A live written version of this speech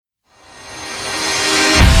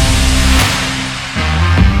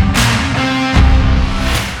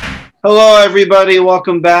Hello, everybody.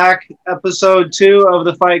 Welcome back. Episode 2 of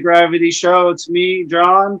the Fight Gravity Show. It's me,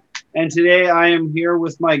 John, and today I am here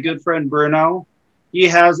with my good friend Bruno. He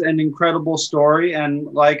has an incredible story,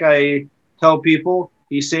 and like I tell people,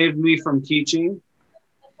 he saved me from teaching.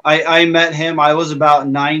 I met him, I was about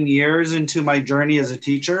 9 years into my journey as a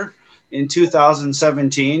teacher in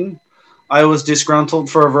 2017. I was disgruntled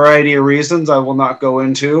for a variety of reasons I will not go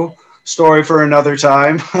into. Story for another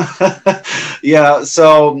time. Yeah,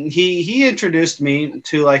 so he introduced me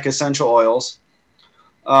to like essential oils.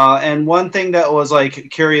 And one thing that was like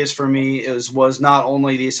curious for me is was not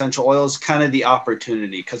only the essential oils, kind of the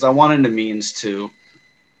opportunity, because I wanted a means to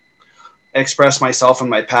express myself and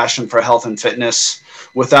my passion for health and fitness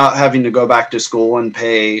without having to go back to school and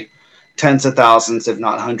pay tens of thousands, if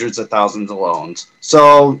not hundreds of thousands of loans.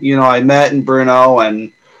 So, I met in Bruno,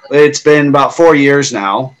 and it's been about 4 years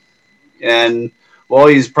now. And well,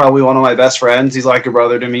 he's probably one of my best friends. He's like a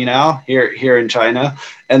brother to me now here in China,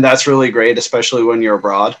 and that's really great, especially when you're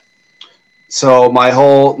abroad. So my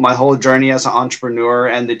whole journey as an entrepreneur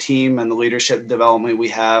and the team and the leadership development we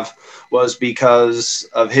have was because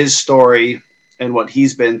of his story and what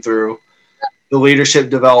he's been through, the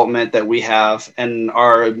leadership development that we have, and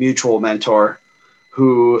our mutual mentor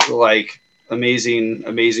who like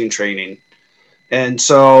amazing training. And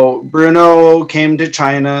so Bruno came to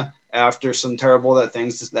China after some terrible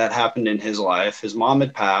things that happened in his life. His mom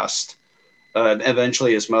had passed.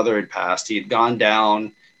 Eventually, his mother had passed. He had gone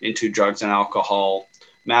down into drugs and alcohol,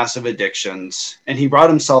 massive addictions, and he brought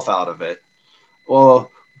himself out of it. Well,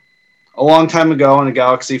 a long time ago in a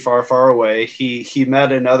galaxy far, far away, he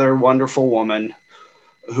met another wonderful woman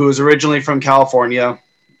who was originally from California,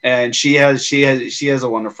 and she has a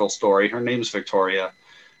wonderful story. Her name's Victoria,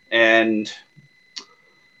 and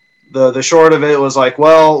the short of it was like,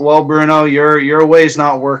 well, Bruno, your way's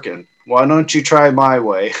not working. Why don't you try my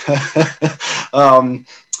way? um,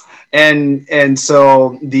 and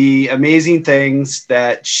so the amazing things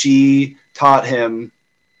that she taught him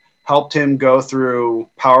helped him go through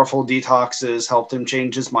powerful detoxes, helped him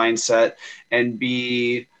change his mindset, and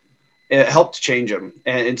be it helped change him.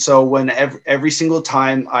 And so when every single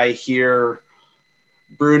time I hear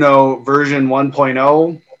Bruno version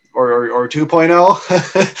 1.0 or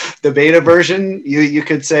 2.0, the beta version, you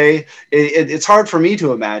could say it's hard for me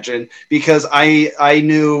to imagine because I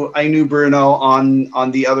knew Bruno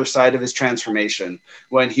on the other side of his transformation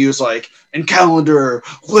when he was like, and calendar,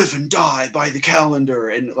 live and die by the calendar,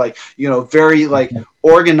 and like very like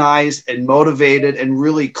organized and motivated and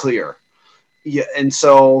really clear. Yeah, and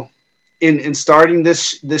so in starting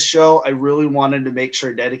this show, I really wanted to make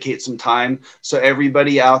sure dedicate some time so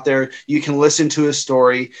everybody out there, you can listen to his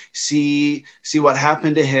story, see what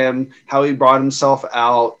happened to him, how he brought himself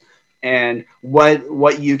out, and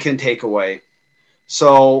what you can take away.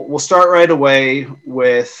 So we'll start right away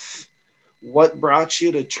with what brought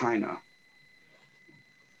you to China.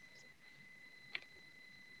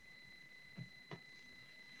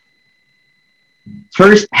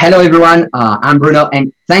 First, hello everyone. I'm Bruno,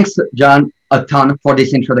 and thanks, John, a ton for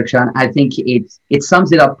this introduction. I think it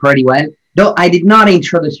sums it up pretty well. Though I did not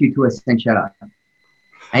introduce you to essential oil.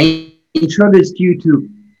 I introduced you to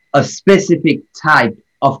a specific type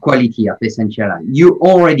of quality of essential oil. You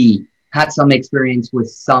already had some experience with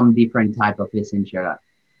some different type of essential oil.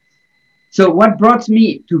 So what brought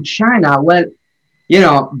me to China? Well,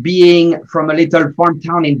 being from a little farm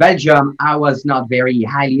town in Belgium, I was not very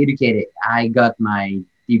highly educated. I got my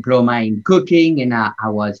diploma in cooking and I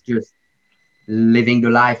was just living the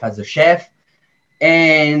life as a chef.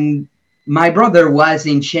 And my brother was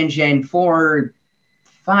in Shenzhen for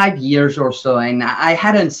 5 years or so, and I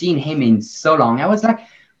hadn't seen him in so long. I was like,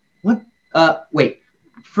 what? Wait,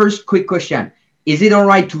 first quick question. Is it all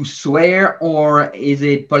right to swear or is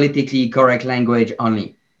it politically correct language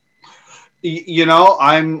only?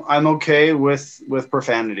 I'm okay with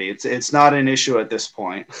profanity. It's not an issue at this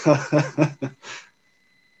point.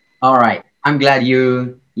 All right. I'm glad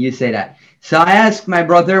you say that. So I asked my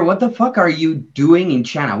brother, what the fuck are you doing in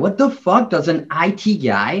China? What the fuck does an IT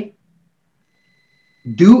guy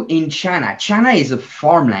do in China? China is a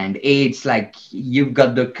farmland. It's like you've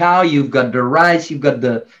got the cow, you've got the rice, you've got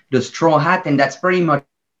the straw hat, and that's pretty much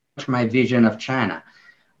my vision of China.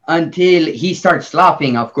 Until he starts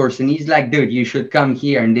laughing, of course, and he's like, dude, you should come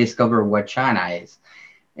here and discover what China is.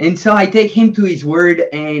 And so I take him to his word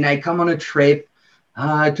and I come on a trip,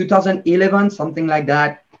 2011, something like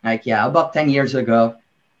that. Like, yeah, about 10 years ago.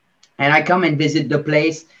 And I come and visit the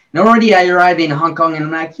place. And already I arrive in Hong Kong and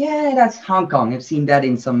I'm like, yeah, that's Hong Kong. I've seen that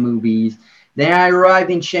in some movies. Then I arrive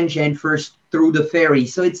in Shenzhen first through the ferry.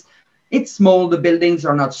 So It's small. The buildings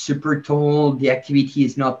are not super tall. The activity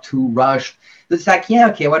is not too rushed. It's like, yeah,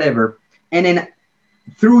 okay, whatever. And then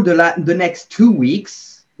through the next 2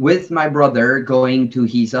 weeks with my brother going to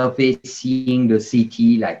his office, seeing the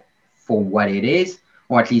city like for what it is,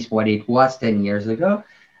 or at least what it was 10 years ago,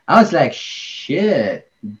 I was like,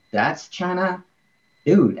 shit, that's China?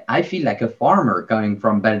 Dude, I feel like a farmer coming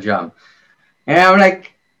from Belgium. And I'm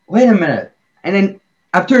like, wait a minute. And then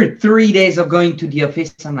after 3 days of going to the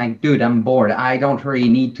office, I'm like, dude, I'm bored. I don't really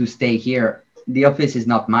need to stay here. The office is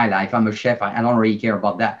not my life. I'm a chef. I don't really care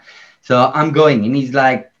about that. So I'm going. And he's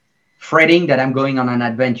like fretting that I'm going on an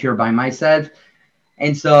adventure by myself.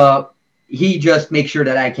 And so he just makes sure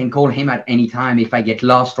that I can call him at any time if I get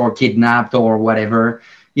lost or kidnapped or whatever,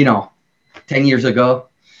 you know, 10 years ago.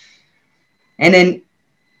 And then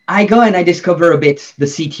I go and I discover a bit the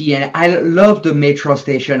city, and I love the metro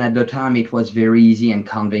station at the time. It was very easy and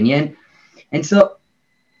convenient. And so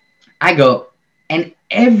I go, and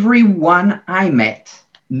everyone I met,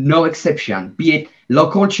 no exception, be it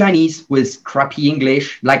local Chinese with crappy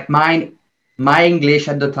English, like mine, my English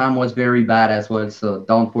at the time was very bad as well, so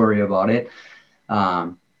don't worry about it.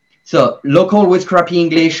 Um, so local with crappy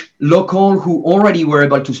English, local who already were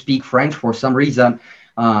able to speak French for some reason,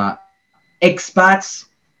 expats,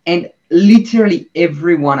 and literally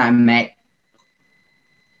everyone I met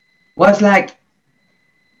was like,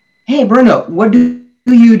 "Hey Bruno, what do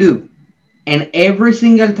you do?" And every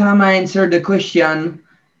single time I answered the question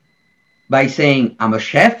by saying I'm a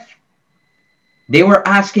chef, they were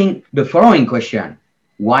asking the following question: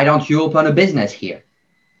 why don't you open a business here?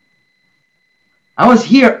 I was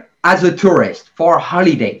here as a tourist for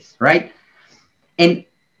holidays, right? And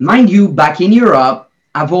mind you, back in Europe,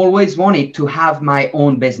 I've always wanted to have my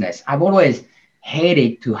own business. I've always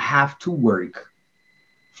hated to have to work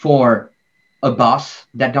for a boss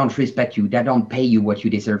that don't respect you, that don't pay you what you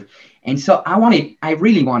deserve. And so I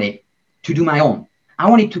really wanted to do my own. I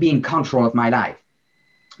wanted to be in control of my life.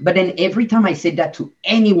 But then every time I said that to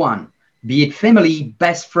anyone, be it family,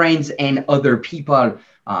 best friends, and other people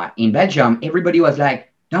in Belgium, everybody was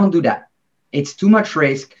like, don't do that. It's too much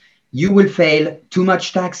risk. You will fail. Too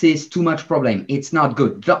much taxes, too much problem. It's not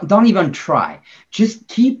good. Don't even try. Just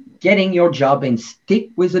keep getting your job and stick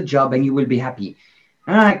with the job, and you will be happy.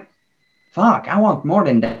 And I'm like, fuck, I want more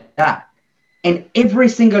than that. And every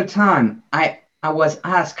single time I was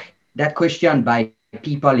asked that question by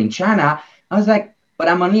people in China, I was like, but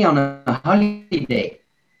I'm only on a holiday.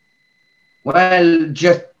 Well,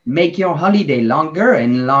 just make your holiday longer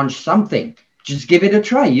and launch something. Just give it a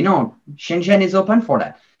try. Shenzhen is open for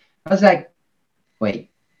that. I was like,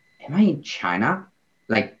 wait, am I in China?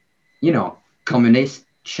 Like, communist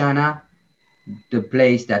China, the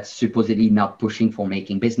place that's supposedly not pushing for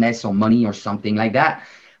making business or money or something like that.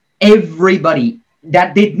 Everybody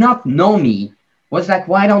that did not know me was like,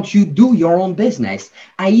 why don't you do your own business?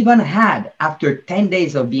 I even had, after 10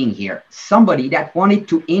 days of being here, somebody that wanted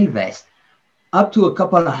to invest up to a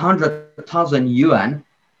couple of 100,000 yuan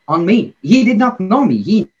on me. He did not know me.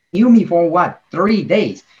 He knew me for what, 3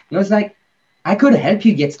 days. He was like, I could help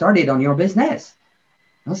you get started on your business.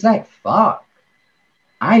 I was like, fuck,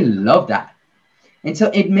 I love that. And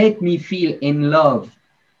so it made me feel in love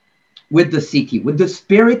with the city, with the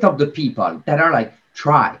spirit of the people that are like,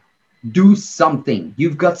 try, do something.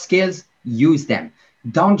 You've got skills, use them.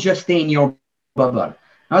 Don't just stay in your bubble.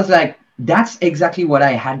 I was like, that's exactly what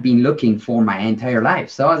I had been looking for my entire life.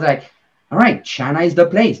 So I was like, all right, China is the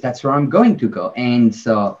place. That's where I'm going to go. And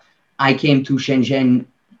so I came to Shenzhen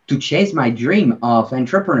to chase my dream of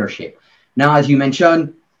entrepreneurship. Now, as you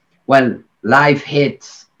mentioned, well, life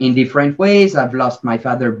hits in different ways. I've lost my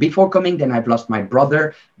father before coming, then I've lost my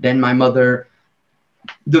brother, then my mother.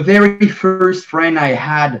 The very first friend I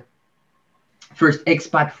had, first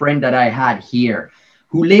expat friend that I had here,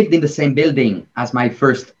 who lived in the same building as my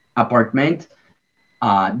first apartment,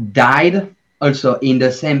 died also in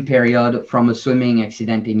the same period from a swimming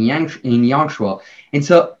accident in Yangshuo. And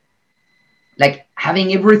so, like,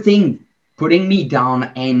 having everything putting me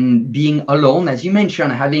down and being alone, as you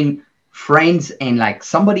mentioned, having friends and like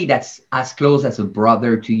somebody that's as close as a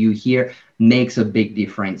brother to you here makes a big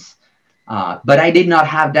difference. But I did not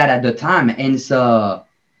have that at the time. And so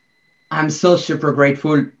I'm so super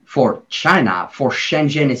grateful for China, for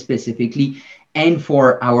Shenzhen specifically, and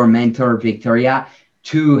for our mentor, Victoria,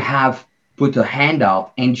 to have put a hand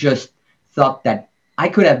up and just thought that I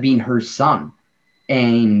could have been her son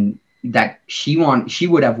and that she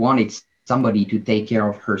would have wanted somebody to take care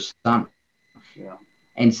of her son.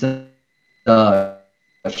 And Yeah. so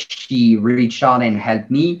she reached out and helped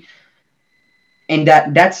me. And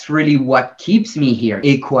that's really what keeps me here,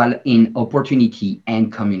 equal in opportunity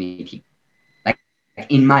and community, like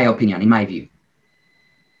in my opinion, in my view.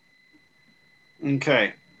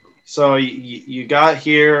 Okay. So you got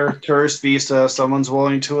here, tourist visa, someone's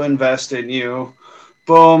willing to invest in you.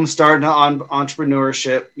 Boom, starting on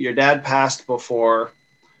entrepreneurship. Your dad passed before.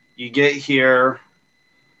 You get here,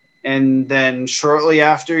 and then shortly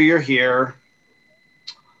after you're here,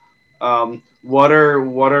 what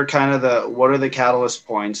are kind of the what are the catalyst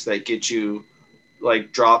points that get you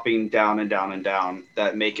like dropping down and down and down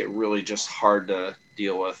that make it really just hard to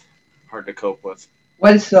deal with, hard to cope with?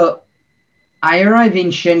 Well, so I arrived in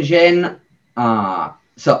Shenzhen. I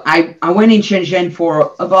went in Shenzhen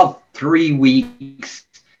for about 3 weeks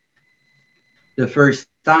the first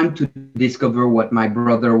time to discover what my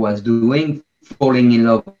brother was doing, falling in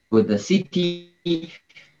love with the city,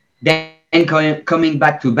 then coming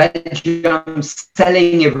back to Belgium,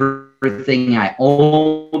 selling everything I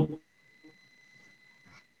owned,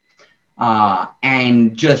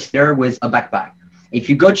 and just there with a backpack. If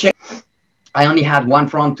you go check, I only had one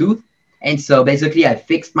front tooth, and so basically I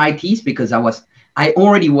fixed my teeth because I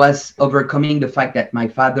already was overcoming the fact that my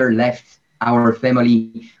father left our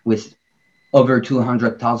family with over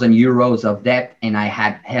 200,000 euros of debt, and I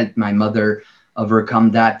had helped my mother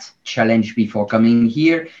overcome that challenge before coming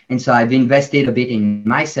here. And so I've invested a bit in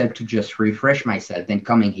myself to just refresh myself then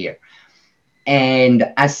coming here.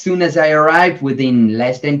 And as soon as I arrived, within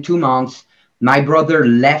less than 2 months, my brother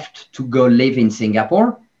left to go live in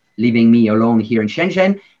Singapore, leaving me alone here in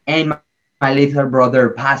Shenzhen. And my little brother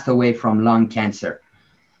passed away from lung cancer.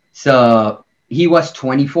 So he was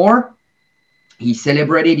 24. He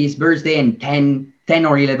celebrated his birthday, and 10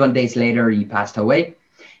 or 11 days later, he passed away.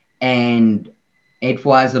 And it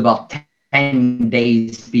was about 10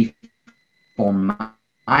 days before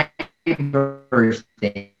my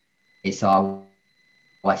birthday. So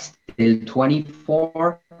I was still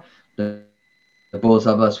 24. The both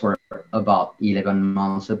of us were about 11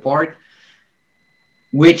 months apart,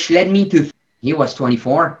 which led me to think he was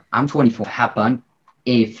 24, I'm 24. What would have happened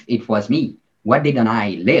if it was me? What didn't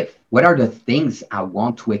I live? What are the things I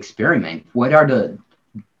want to experiment? What are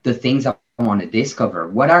the things I want to discover?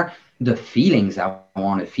 What are the feelings I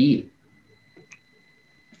want to feel?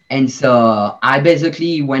 And so I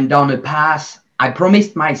basically went down a path. I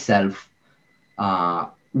promised myself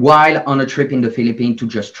while on a trip in the Philippines to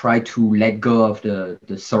just try to let go of the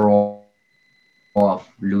sorrow of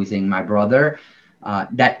losing my brother,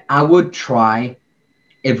 that I would try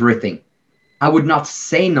everything. I would not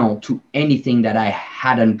say no to anything that I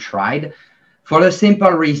hadn't tried for the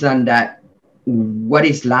simple reason that what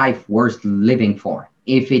is life worth living for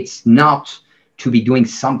if it's not to be doing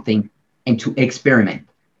something and to experiment?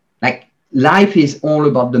 Like, life is all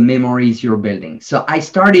about the memories you're building. So I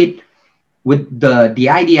started with the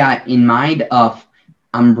idea in mind of,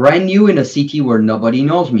 I'm brand new in a city where nobody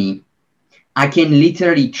knows me. I can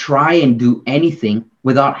literally try and do anything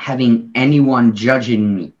without having anyone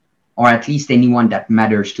judging me, or at least anyone that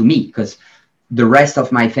matters to me, because the rest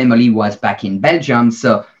of my family was back in Belgium.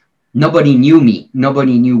 So nobody knew me.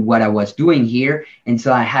 Nobody knew what I was doing here. And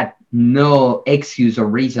so I had no excuse or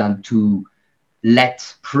reason to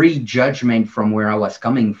let prejudgment from where I was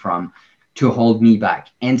coming from to hold me back.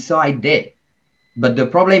 And so I did. But the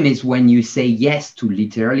problem is when you say yes to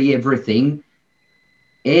literally everything,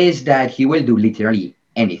 is that he will do literally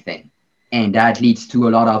anything. And that leads to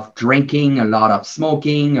a lot of drinking, a lot of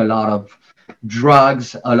smoking, a lot of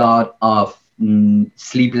drugs, a lot of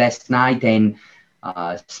sleepless night, and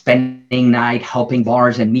spending night helping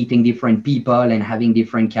bars and meeting different people and having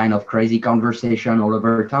different kind of crazy conversation all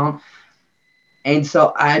over town. And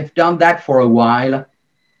so I've done that for a while.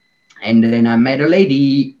 And then I met a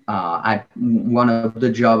lady at one of the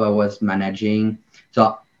job I was managing.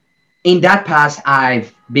 So in that past,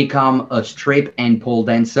 I've become a strip and pole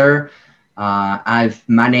dancer. I've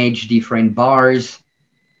managed different bars.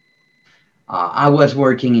 I was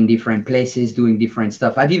working in different places, doing different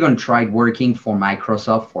stuff. I've even tried working for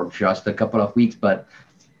Microsoft for just a couple of weeks, but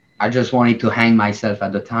I just wanted to hang myself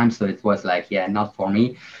at the time. So it was like, yeah, not for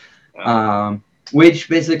me. Which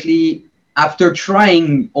basically, after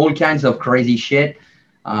trying all kinds of crazy shit,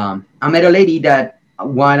 I met a lady that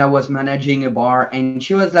while I was managing a bar, and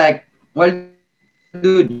she was like, "Well,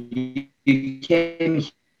 dude, you came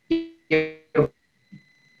here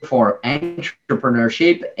for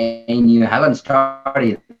entrepreneurship and you haven't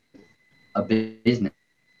started a business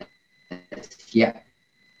yet.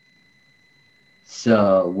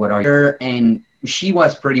 So what are you doing here?" And she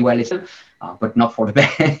was pretty well established, but not for the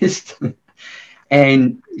best.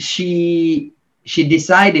 And she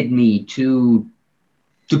decided me to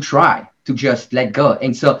try. to just let go.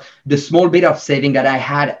 And so the small bit of saving that I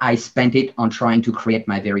had, I spent it on trying to create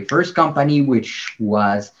my very first company, which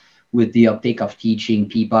was with the optic of teaching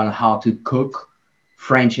people how to cook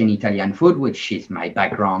French and Italian food, which is my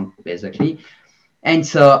background basically. And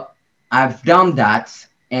so I've done that.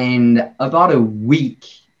 And about a week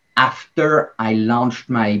after I launched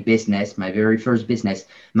my business, my very first business,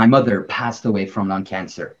 my mother passed away from lung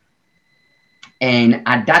cancer. And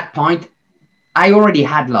at that point, I already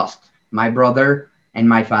had lost my brother and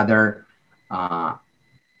my father. Uh,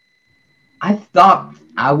 I thought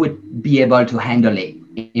I would be able to handle it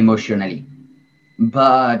emotionally,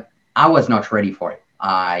 but I was not ready for it.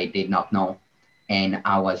 I did not know, and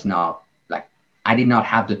I was not like I did not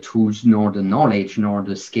have the tools, nor the knowledge, nor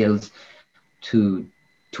the skills to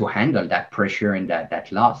to handle that pressure and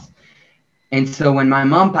that loss. And so when my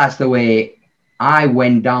mom passed away, I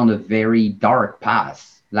went down a very dark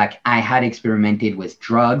path. Like I had experimented with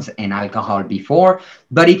drugs and alcohol before,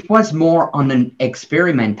 but it was more on an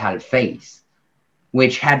experimental phase,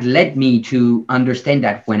 which had led me to understand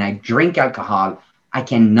that when I drink alcohol, I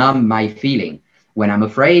can numb my feeling. When I'm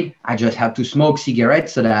afraid, I just have to smoke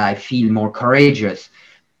cigarettes so that I feel more courageous.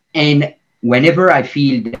 And whenever I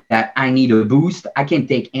feel that I need a boost, I can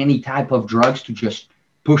take any type of drugs to just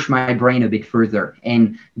push my brain a bit further.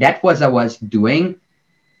 And that was I was doing.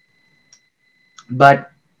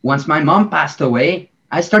 But once my mom passed away,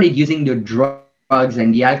 I started using the drugs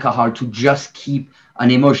and the alcohol to just keep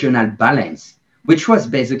an emotional balance, which was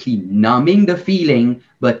basically numbing the feeling,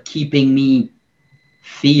 but keeping me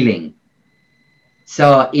feeling.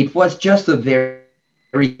 So it was just a very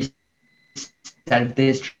self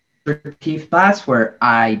destructive path where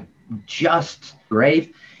I just fell into the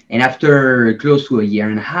grave. And after close to a year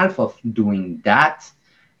and a half of doing that,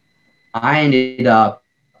 I ended up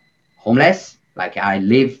homeless. Like I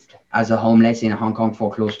lived as a homeless in Hong Kong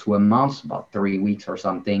for close to a month, about 3 weeks or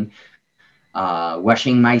something,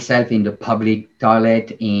 washing myself in the public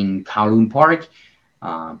toilet in Kowloon Park.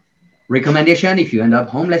 Uh, Recommendation: if you end up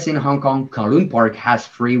homeless in Hong Kong, Kowloon Park has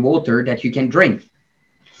free water that you can drink.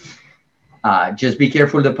 Just be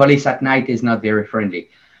careful, the police at night is not very friendly.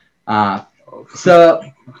 Uh, so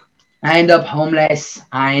I end up homeless.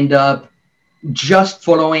 I end up just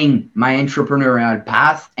following my entrepreneurial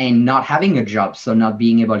path and not having a job. So, not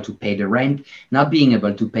being able to pay the rent, not being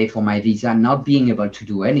able to pay for my visa, not being able to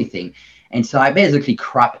do anything. And so, I basically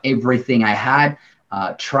crap everything I had,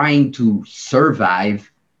 trying to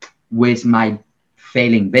survive with my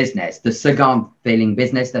failing business. The second failing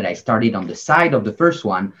business that I started on the side of the first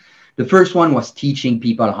one. The first one was teaching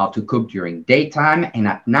people how to cook during daytime, and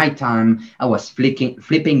at nighttime, I was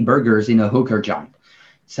flipping burgers in a hooker joint.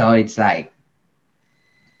 So it's like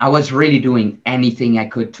I was really doing anything I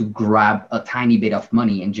could to grab a tiny bit of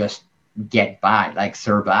money and just get by, like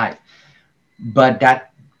survive. But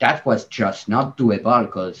that was just not doable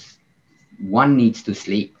because one needs to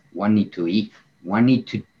sleep, one need to eat, one need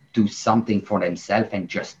to do something for themselves and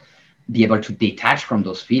just be able to detach from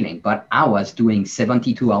those feelings. But I was doing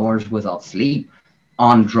 72 hours without sleep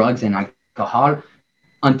on drugs and alcohol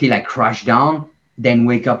until I crashed down, then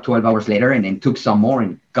wake up 12 hours later and then took some more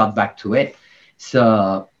and got back to it.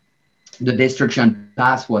 So the destruction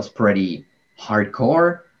path was pretty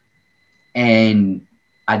hardcore. And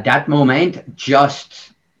at that moment,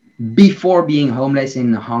 just before being homeless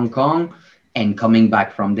in Hong Kong and coming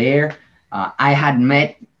back from there, I had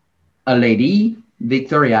met a lady,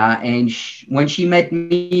 Victoria, and when she met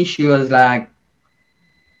me, she was like,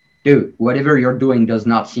 dude, whatever you're doing does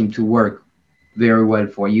not seem to work very well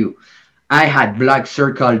for you. I had black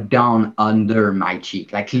circle down under my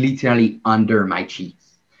cheek, like literally under my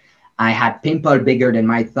cheeks. I had pimple bigger than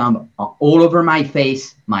my thumb all over my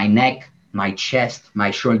face, my neck, my chest,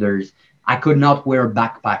 my shoulders. I could not wear a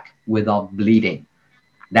backpack without bleeding.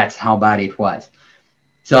 That's how bad it was.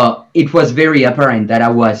 So it was very apparent that I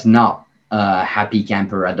was not a happy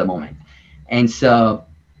camper at the moment. And so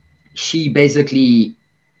she basically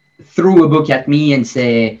threw a book at me and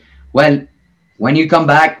say, well, when you come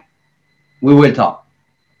back, we will talk.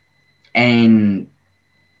 And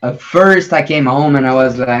at first I came home and I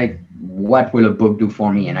was like, what will a book do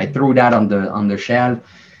for me? And I threw that on the shelf.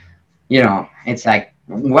 You know, it's like,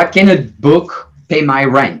 what can a book pay my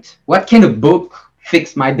rent? What can a book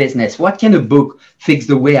fix my business? What can a book fix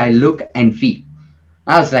the way I look and feel?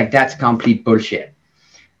 I was like, that's complete bullshit.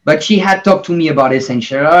 But she had talked to me about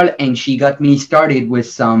essential oil and she got me started with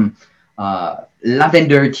some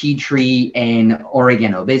lavender, tea tree, and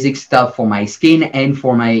oregano, basic stuff for my skin and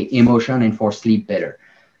for my emotion and for sleep better.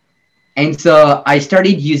 And so I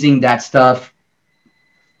started using that stuff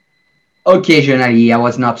occasionally. I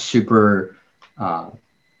was not super uh,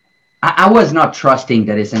 I was not trusting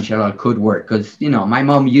that essential oil could work because my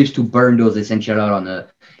mom used to burn those essential oil on a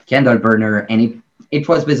candle burner, and it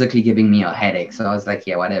was basically giving me a headache. So I was like,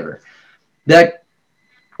 yeah, whatever. But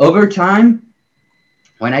over time,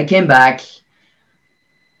 when I came back,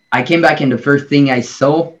 and the first thing I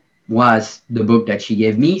saw was the book that she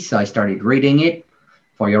gave me. So I started reading it.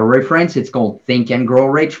 For your reference, it's called Think and Grow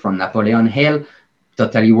Rich from Napoleon Hill.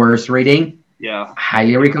 Totally worth reading. Yeah.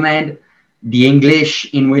 Highly recommend. The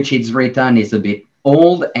English in which it's written is a bit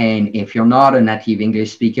old, and if you're not a native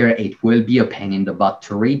English speaker, it will be a pain in the butt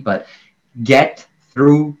to read, but get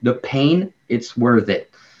through the pain, it's worth it.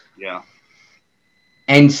 Yeah.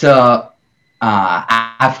 And so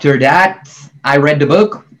after that, I read the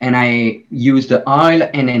book and I used the oil,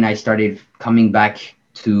 and then I started coming back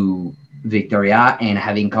to Victoria and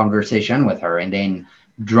having conversation with her, and then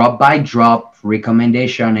drop by drop,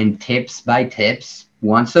 recommendation and tips by tips.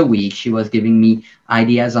 Once a week, she was giving me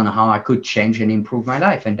ideas on how I could change and improve my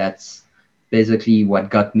life, and that's basically what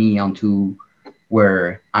got me onto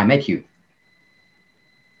where I met you.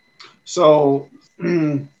 So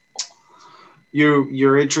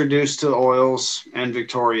you're introduced to oils and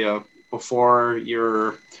Victoria before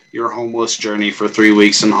your homeless journey for 3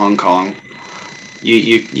 weeks in Hong Kong.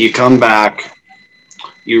 You come back.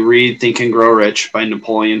 You read Think and Grow Rich by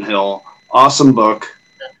Napoleon Hill. Awesome book.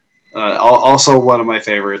 Also one of my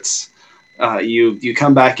favorites. You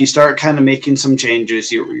come back. You start kind of making some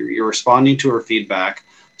changes. You're responding to her feedback.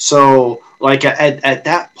 So like at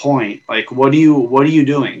that point, like what are you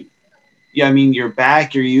doing? Yeah, I mean, you're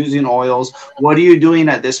back, you're using oils. What are you doing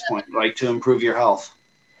at this point, like to improve your health?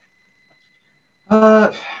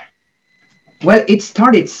 Uh, well, it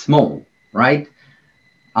started small, right?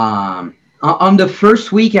 On the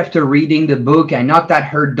first week after reading the book, I knocked at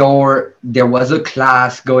her door. There was a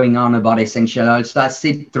class going on about essential oils. So I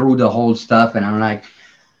sit through the whole stuff, and I'm like,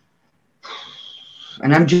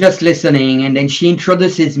 and I'm just listening. And then she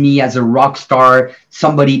introduces me as a rock star,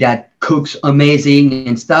 somebody that cooks amazing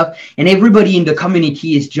and stuff. And everybody in the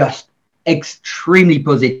community is just extremely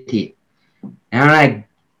positive. And I'm like,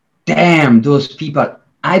 damn, those people,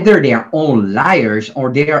 either they're all liars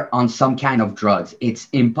or they're on some kind of drugs. It's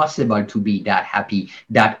impossible to be that happy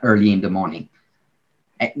that early in the morning.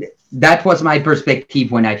 That was my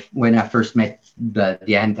perspective when I first met the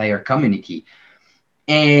entire community.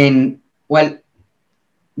 And well,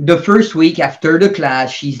 the first week after the class,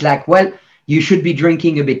 she's like, well, you should be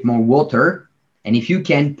drinking a bit more water. And if you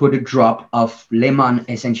can, put a drop of lemon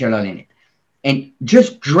essential oil in it. And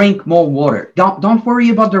just drink more water. Don't worry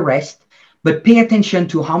about the rest, but pay attention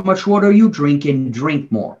to how much water you drink and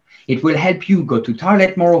drink more. It will help you go to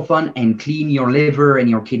toilet more often and clean your liver and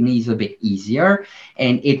your kidneys a bit easier,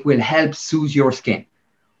 and it will help soothe your skin.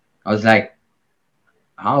 I was like,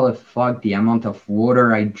 how the fuck the amount of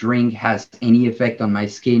water I drink has any effect on my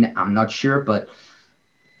skin? I'm not sure, but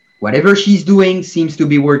whatever she's doing seems to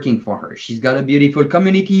be working for her. She's got a beautiful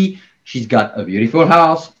community, she's got a beautiful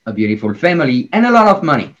house, a beautiful family, and a lot of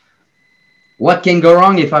money. What can go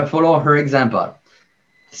wrong if I follow her example?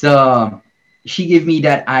 So she gave me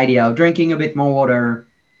that idea of drinking a bit more water.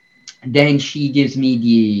 Then she gives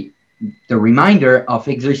me the reminder of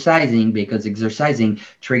exercising because exercising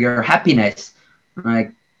trigger happiness. I'm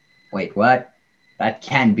like, wait, what? That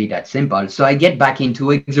can't be that simple. So I get back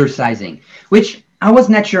into exercising, which I was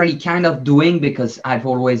naturally kind of doing because I've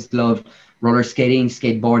always loved roller skating,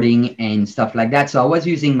 skateboarding, and stuff like that. So I was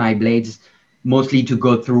using my blades mostly to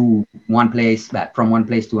go through one place, from one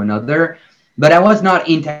place to another. But I was not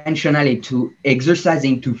intentionally to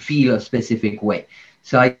exercising to feel a specific way.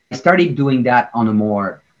 So I started doing that on a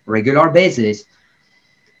more regular basis.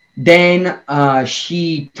 Then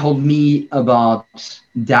she told me about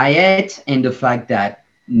diet and the fact that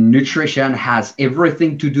nutrition has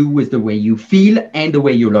everything to do with the way you feel and the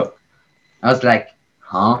way you look. I was like,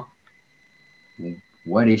 huh?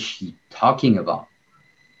 What is she talking about?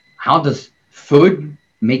 How does food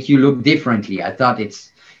make you look differently? I thought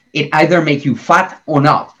it either make you fat or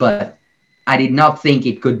not, but I did not think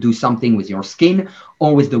it could do something with your skin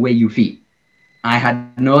or with the way you feel. I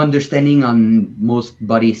had no understanding on most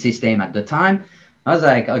body system at the time. I was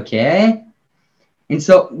like, okay. And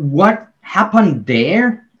so what happened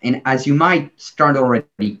there, and as you might start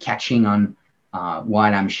already catching on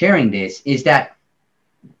while I'm sharing this, is that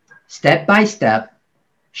step by step,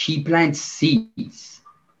 she plants seeds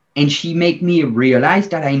and she make me realize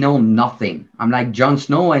that I know nothing. I'm like Jon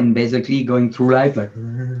Snow and basically going through life like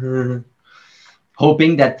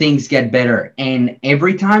hoping that things get better. And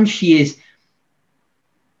every time she is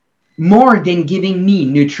more than giving me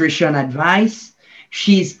nutrition advice,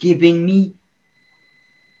 she's giving me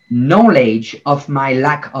knowledge of my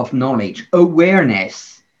lack of knowledge,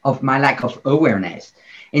 awareness of my lack of awareness.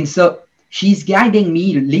 And so she's guiding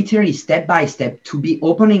me literally step by step to be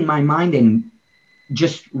opening my mind and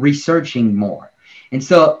just researching more. And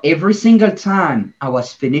so every single time I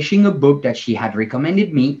was finishing a book that she had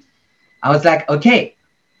recommended me, I was like, okay,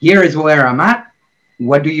 here is where I'm at.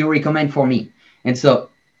 What do you recommend for me? And so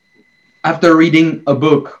after reading a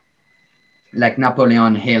book like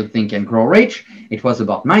Napoleon Hill Think and Grow Rich, it was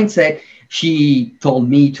about mindset. She told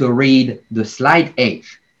me to read The Slight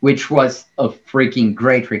Edge, which was a freaking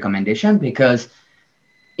great recommendation because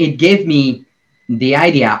it gave me the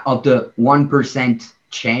idea of the 1%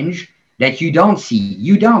 change that you don't see,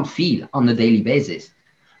 you don't feel on a daily basis.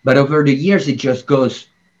 But over the years, it just goes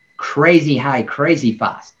crazy high, crazy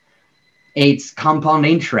fast. It's compound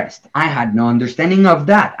interest. I had no understanding of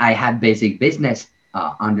that. I had basic business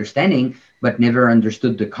understanding, but never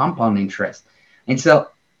understood the compound interest. And so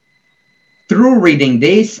through reading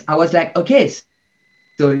this, I was like, okay,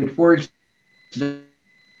 so it works the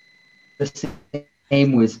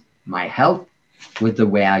same with my health, with the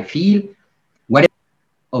way I feel. Whatever I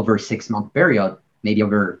do over 6 month period, maybe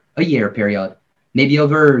over a year period, maybe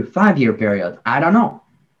over 5 year period, I don't know.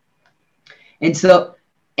 And so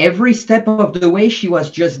every step of the way, she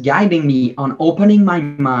was just guiding me on opening my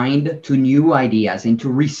mind to new ideas and to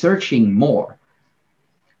researching more.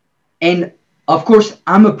 And of course,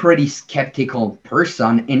 I'm a pretty skeptical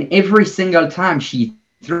person. And every single time she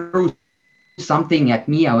threw something at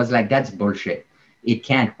me, I was like, that's bullshit. It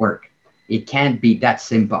can't work. It can't be that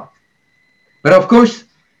simple. But of course,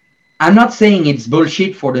 I'm not saying it's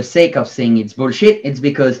bullshit for the sake of saying it's bullshit. It's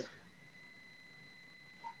because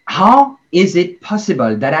how is it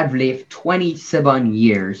possible that I've lived 27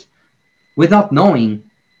 years without knowing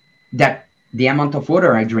that the amount of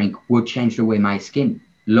water I drink would change the way my skin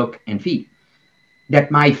look and feel?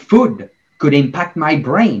 That my food could impact my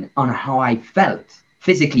brain on how I felt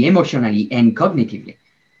physically, emotionally, and cognitively.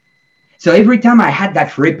 So every time I had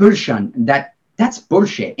that repulsion, that's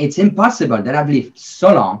bullshit. It's impossible that I've lived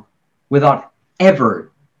so long without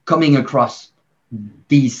ever coming across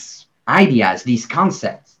these ideas, these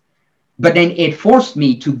concepts. But then it forced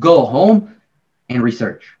me to go home and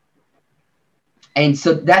research. And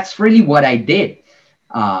so that's really what I did.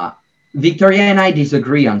 Uh, Victoria and I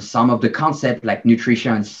disagree on some of the concept like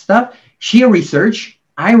nutrition and stuff. She research,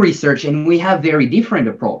 I research, and we have very different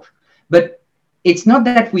approach. But it's not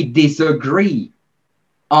that we disagree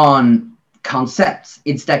on concepts.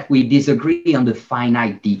 It's that we disagree on the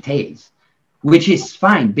finite details, which is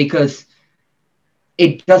fine because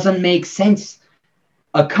it doesn't make sense.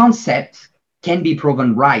 A concept can be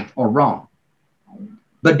proven right or wrong,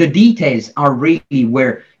 but the details are really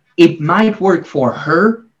where it might work for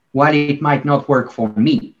her while it might not work for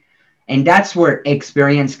me. And that's where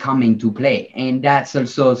experience come into play. And that's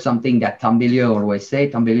also something that Tom Bilyeu always say.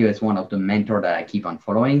 Tom Bilyeu is one of the mentors that I keep on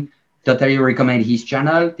following. Totally recommend his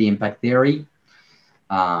channel, The Impact Theory.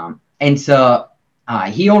 And so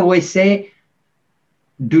he always say,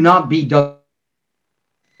 do not be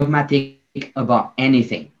dogmatic about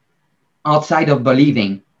anything outside of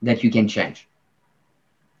believing that you can change.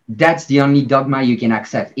 That's the only dogma you can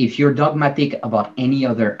accept. If you're dogmatic about any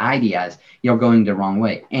other ideas, you're going the wrong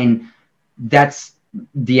way. And that's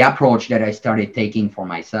the approach that I started taking for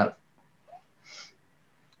myself.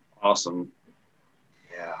 Awesome.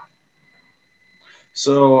 Yeah.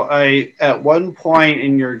 So I, at one point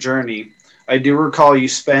in your journey, I do recall you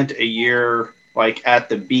spent a year like at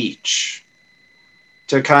the beach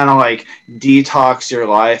to kind of like detox your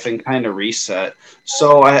life and kind of reset.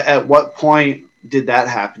 So at what point did that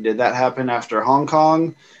happen? Did that happen after Hong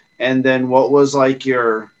Kong? And then what was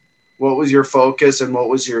your focus and what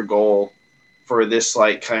was your goal for this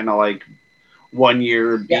like kind of like 1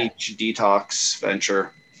 year Yeah. beach detox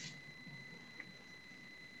venture?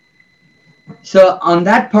 So on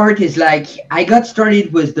that part is like I got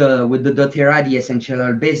started with the doTERRA, the essential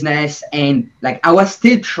oil business, and like I was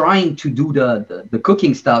still trying to do the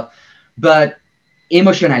cooking stuff, but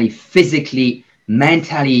emotionally, physically,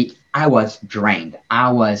 mentally, I was drained.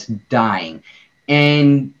 I was dying.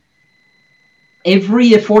 And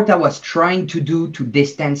every effort I was trying to do to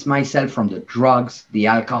distance myself from the drugs, the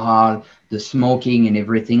alcohol, the smoking, and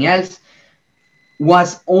everything else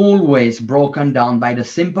was always broken down by the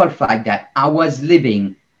simple fact that I was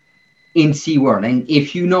living in SeaWorld. And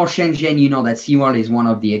if you know Shenzhen, you know that SeaWorld is one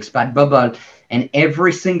of the expat bubble. And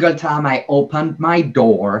every single time I opened my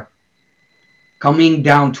door, coming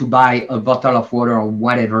down to buy a bottle of water or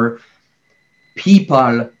whatever,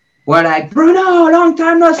 people were like, Bruno, long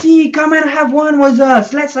time no see, come and have one with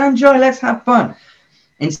us. Let's enjoy, let's have fun.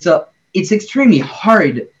 And so it's extremely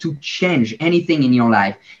hard to change anything in your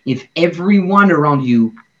life if everyone around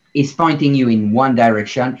you is pointing you in one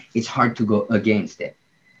direction. It's hard to go against it.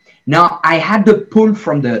 Now, I had the pull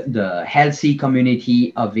from the healthy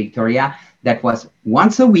community of Victoria that was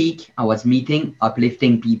once a week. I was meeting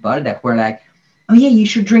uplifting people that were like, oh, yeah, you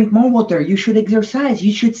should drink more water. You should exercise.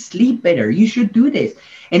 You should sleep better. You should do this.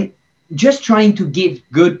 And just trying to give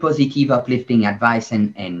good, positive, uplifting advice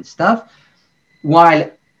and stuff.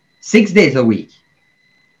 While 6 days a week,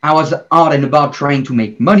 I was out and about trying to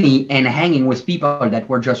make money and hanging with people that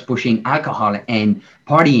were just pushing alcohol and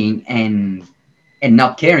partying and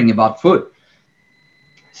not caring about food.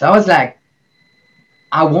 So I was like,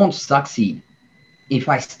 I won't succeed if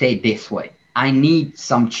I stay this way. I need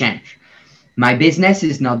some change. My business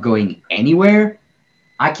is not going anywhere.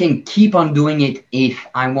 I can keep on doing it if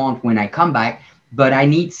I want when I come back, but I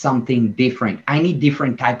need something different. I need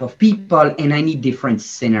different type of people and I need different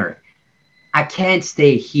scenery. I can't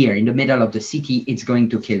stay here in the middle of the city. It's going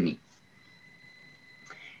to kill me.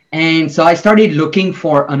 And so I started looking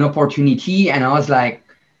for an opportunity and I was like,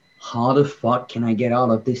 how the fuck can I get out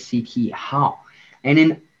of this city? How? And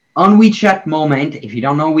then on WeChat moment, if you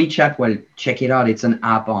don't know WeChat, well, check it out. It's an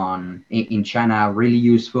app in China, really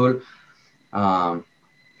useful. Um,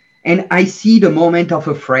 and I see the moment of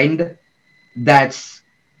a friend that's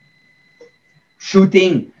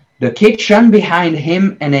shooting the kitchen behind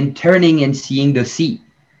him and then turning and seeing the sea.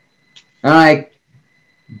 I'm like,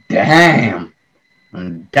 damn,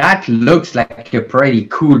 that looks like a pretty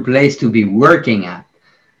cool place to be working at.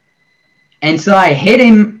 And so I hit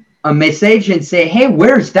him a message and say, hey,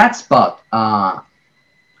 where's that spot?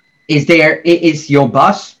 Is your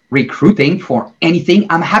boss recruiting for anything?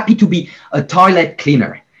 I'm happy to be a toilet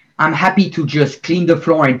cleaner. I'm happy to just clean the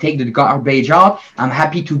floor and take the garbage out. I'm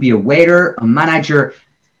happy to be a waiter, a manager,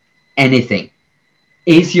 anything.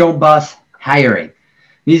 Is your boss hiring?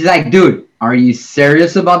 He's like, dude, are you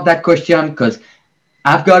serious about that question? Because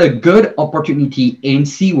I've got a good opportunity in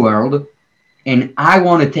SeaWorld and I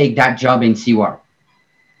want to take that job in SeaWorld.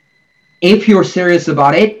 If you're serious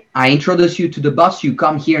about it, I introduce you to the boss, you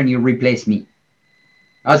come here and you replace me.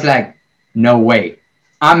 I was like, no way.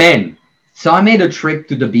 I'm in. So I made a trip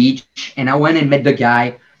to the beach and I went and met the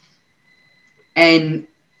guy. And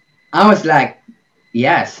I was like,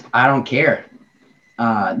 yes, I don't care.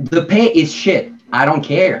 The pay is shit. I don't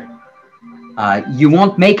care. You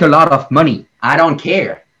won't make a lot of money. I don't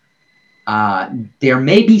care. There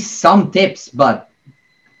may be some tips, but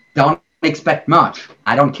don't expect much.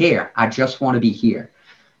 I don't care. I just want to be here.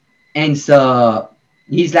 And so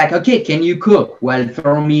he's like, okay, can you cook? Well,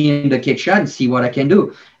 throw me in the kitchen, see what I can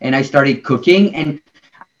do. And I started cooking. And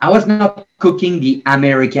I was not cooking the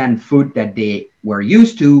American food that they were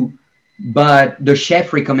used to, but the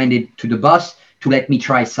chef recommended to the boss to let me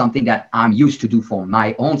try something that I'm used to do for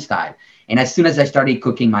my own style. And as soon as I started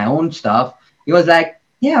cooking my own stuff, he was like,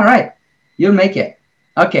 yeah, all right, you'll make it.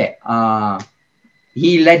 Okay.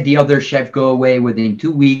 He let the other chef go away within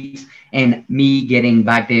 2 weeks and me getting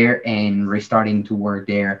back there and restarting to work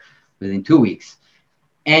there within 2 weeks.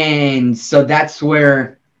 And so that's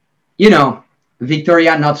where,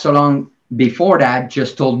 Victoria, not so long before that,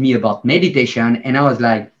 just told me about meditation. And I was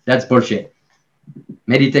like, that's bullshit.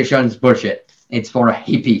 Meditation is bullshit. It's for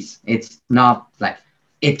hippies. It's not like,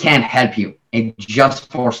 it can't help you. It's just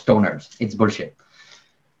for stoners. It's bullshit.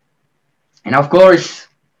 And of course,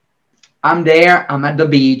 I'm there, I'm at the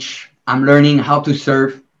beach, I'm learning how to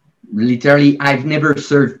surf. Literally, I've never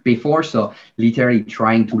surfed before, so literally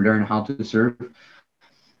trying to learn how to surf.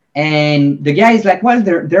 And the guy is like, well,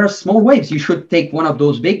 there are small waves. You should take one of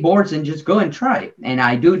those big boards and just go and try it. And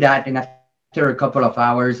I do that. And after a couple of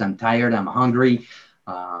hours, I'm tired, I'm hungry.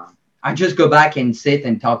 I just go back and sit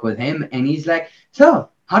and talk with him. And he's like, so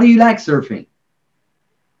how do you like surfing?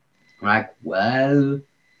 I'm like, well,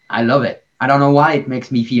 I love it. I don't know why it makes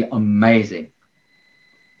me feel amazing.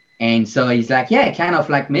 And so he's like, yeah, kind of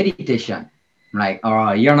like meditation. I'm like,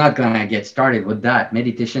 oh, you're not going to get started with that.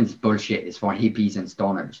 Meditation is bullshit. It's for hippies and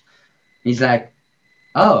stoners. He's like,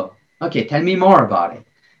 oh, okay, tell me more about it.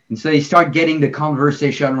 And so he started getting the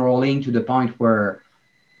conversation rolling to the point where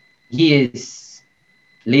he is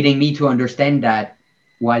leading me to understand that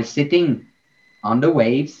while sitting on the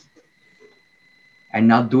waves and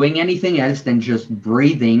not doing anything else than just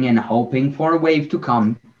breathing and hoping for a wave to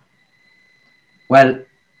come, well,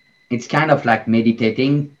 it's kind of like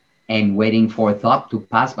meditating and waiting for a thought to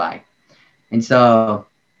pass by. And so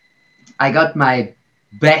I got my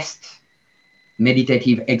best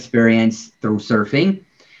meditative experience through surfing.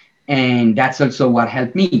 And that's also what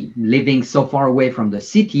helped me. Living so far away from the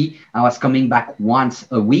city, I was coming back once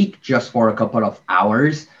a week just for a couple of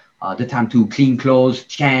hours the time to clean clothes,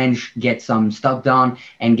 change, get some stuff done,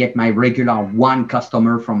 and get my regular one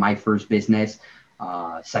customer from my first business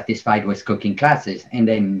satisfied with cooking classes, and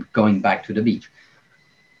then going back to the beach.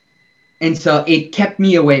 And so it kept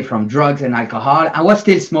me away from drugs and alcohol. I was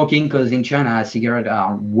still smoking because in China, cigarettes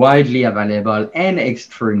are widely available and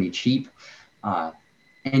extremely cheap. Uh,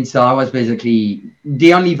 and so I was basically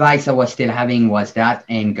the only vice I was still having was that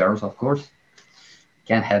and girls, of course.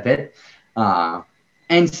 Can't help it. Uh,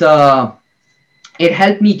 and so it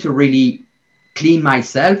helped me to really clean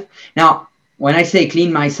myself. Now, when I say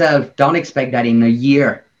clean myself, don't expect that in a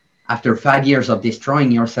year, after 5 years of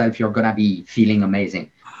destroying yourself, you're gonna be feeling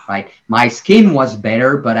amazing, right? My skin was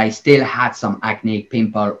better, but I still had some acne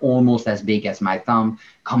pimple almost as big as my thumb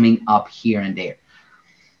coming up here and there.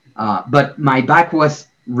 But my back was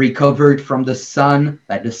recovered from the sun.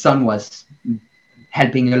 Like the sun was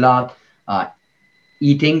helping a lot. Uh,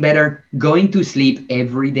 Eating better, going to sleep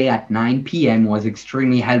every day at 9 p.m. was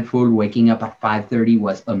extremely helpful. Waking up at 5:30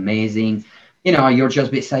 was amazing. You know, you're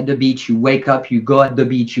just beside the beach. You wake up, you go at the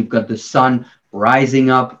beach. You've got the sun rising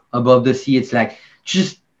up above the sea. It's like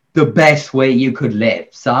just the best way you could live.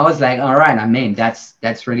 So I was like, all right, I mean,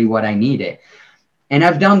 that's really what I needed. And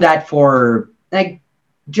I've done that for like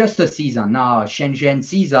just a season. Now, Shenzhen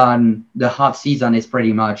season, the hot season is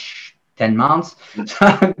pretty much 10 months. So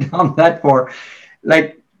I've done that for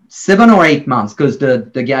like 7 or 8 months because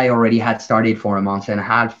the guy already had started for a month and a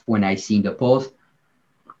half when I seen the post.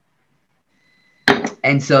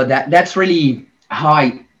 And so that's really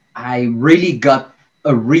how I really got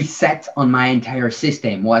a reset on my entire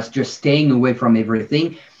system, was just staying away from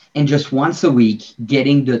everything and just once a week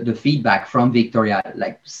getting the feedback from Victoria.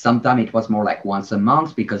 Like sometimes it was more like once a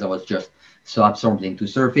month because I was just so absorbed into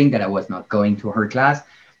surfing that I was not going to her class.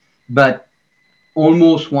 But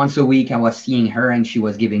almost once a week I was seeing her and she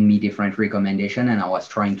was giving me different recommendations and I was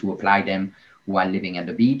trying to apply them while living at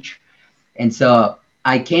the beach. And so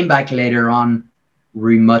I came back later on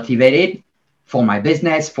remotivated for my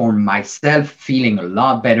business, for myself, feeling a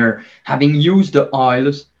lot better, having used the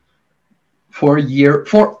oils for a year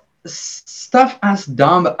for stuff as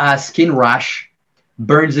dumb as skin rash,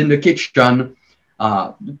 burns in the kitchen,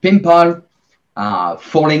 pimple,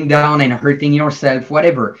 falling down and hurting yourself,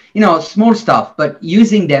 whatever, small stuff, but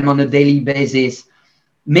using them on a daily basis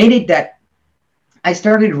made it that I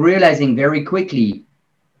started realizing very quickly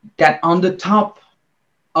that on the top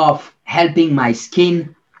of helping my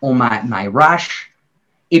skin or my rash,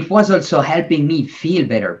 it was also helping me feel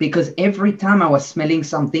better because every time I was smelling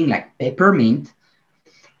something like peppermint,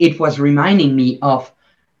 it was reminding me of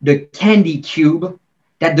the candy cube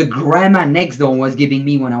that the grandma next door was giving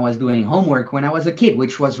me when I was doing homework when I was a kid,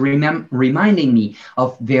 which was reminding me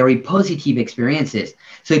of very positive experiences.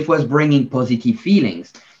 So it was bringing positive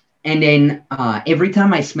feelings. And then every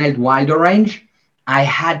time I smelled wild orange, I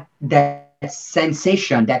had that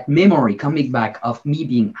sensation, that memory coming back of me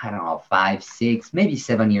being, I don't know, 5, 6, maybe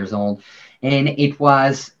 7 years old. And it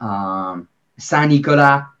was Saint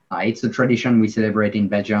Nicolas. It's a tradition we celebrate in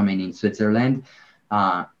Belgium and in Switzerland.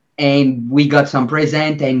 Uh, and we got some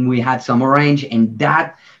present and we had some orange, and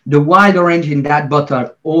that the wild orange in that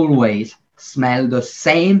bottle always smelled the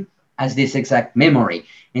same as this exact memory.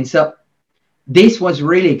 And so this was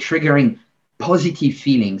really triggering positive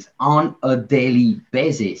feelings on a daily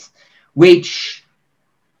basis, which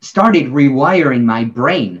started rewiring my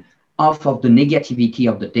brain off of the negativity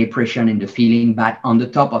of the depression and the feeling bad, on the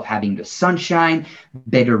top of having the sunshine,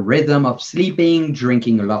 better rhythm of sleeping,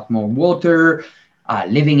 drinking a lot more water,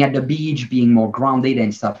 living at the beach, being more grounded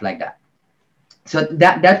and stuff like that. So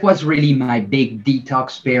that was really my big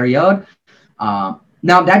detox period. Now,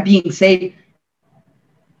 that being said,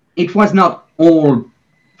 it was not all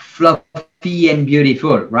fluffy and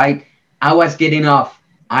beautiful, right? I was getting off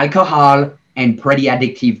alcohol and pretty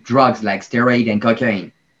addictive drugs like steroid and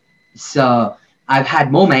cocaine. So I've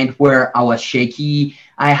had moments where I was shaky.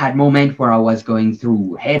 I had moments where I was going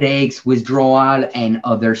through headaches, withdrawal, and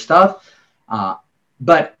other stuff. Uh,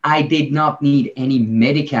 but I did not need any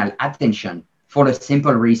medical attention for the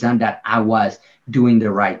simple reason that I was doing the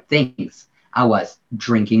right things. I was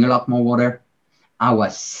drinking a lot more water. I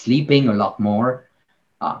was sleeping a lot more.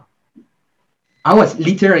 Uh, I was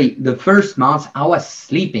literally the first month I was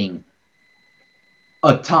sleeping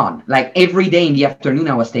a ton. Like every day in the afternoon,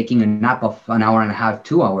 I was taking a nap of an hour and a half,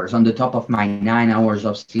 2 hours on the top of my 9 hours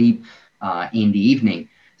of sleep in the evening.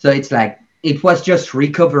 So it's like it was just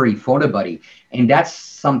recovery for the body. And that's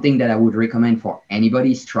something that I would recommend for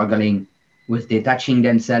anybody struggling with detaching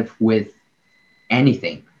themselves with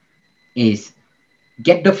anything is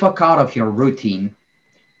get the fuck out of your routine,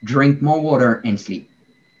 drink more water and sleep.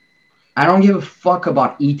 I don't give a fuck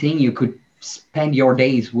about eating. You could spend your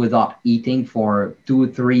days without eating for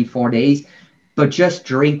 2, 3, 4 days, but just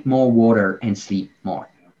drink more water and sleep more.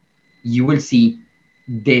 You will see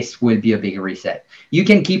this will be a big reset. You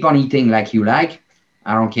can keep on eating like you like.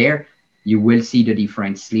 I don't care. You will see the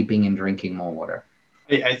difference sleeping and drinking more water.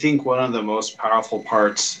 I think one of the most powerful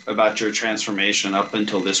parts about your transformation up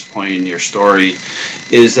until this point in your story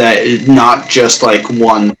is that it's not just like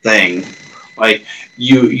one thing. Like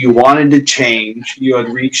you wanted to change, you had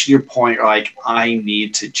reached your point like I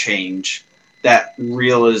need to change. That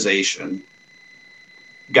realization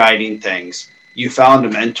guiding things. You found a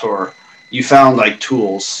mentor. You found like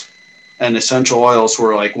tools, and essential oils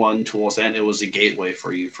were like one tools, and it was a gateway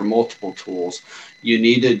for you for multiple tools. You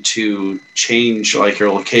needed to change like your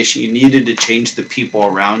location. You needed to change the people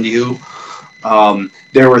around you.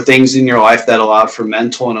 There were things in your life that allowed for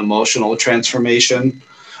mental and emotional transformation.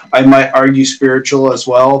 I might argue spiritual as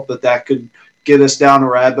well, but that could get us down a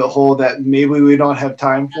rabbit hole that maybe we don't have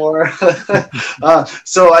time for.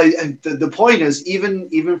 The point is,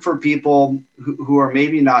 even for people who are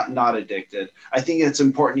maybe not addicted, I think it's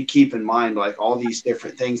important to keep in mind like all these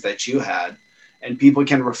different things that you had, and people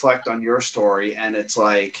can reflect on your story, and it's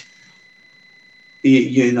like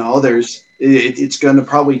it's going to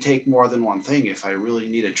probably take more than one thing if I really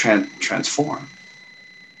need to transform.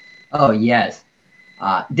 Oh, yes.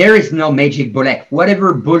 There is no magic bullet.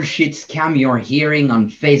 Whatever bullshit scam you're hearing on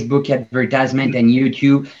Facebook advertisement and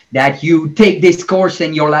YouTube, that you take this course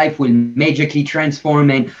and your life will magically transform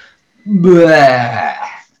and blah,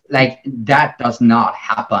 like that does not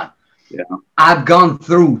happen. Yeah. I've gone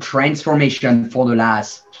through transformation for the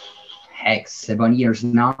last heck 7 years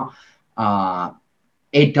now. Uh,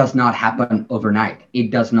 it does not happen overnight. It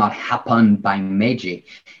does not happen by magic.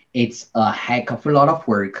 It's a heck of a lot of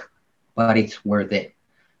work, but it's worth it.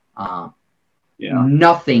 Uh, Yeah.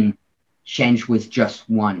 Nothing change with just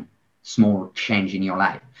one small change in your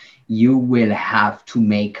life. You will have to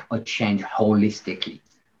make a change holistically.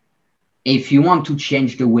 If you want to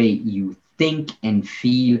change the way you think and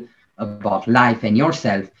feel about life and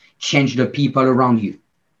yourself, change the people around you.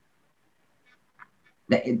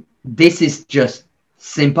 This is just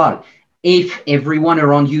simple. If everyone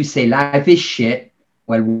around you say life is shit,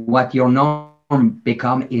 well, what your norm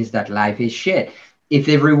become is that life is shit. If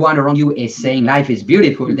everyone around you is saying life is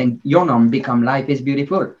beautiful, then your norm become life is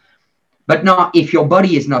beautiful. But now, if your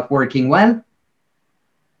body is not working well,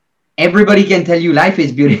 everybody can tell you life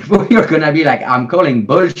is beautiful. You're gonna be like, I'm calling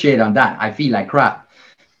bullshit on that. I feel like crap.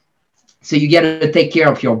 So you gotta take care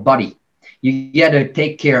of your body. You gotta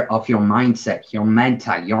take care of your mindset, your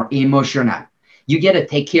mental, your emotional. You gotta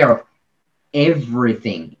take care of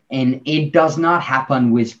everything. And it does not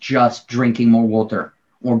happen with just drinking more water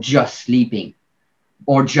or just sleeping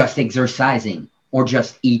or just exercising or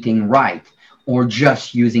just eating right or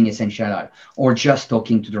just using essential oil or just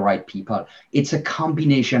talking to the right people. It's a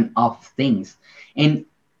combination of things. And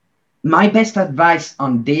my best advice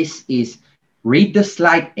on this is read the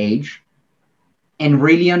slide age and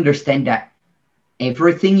really understand that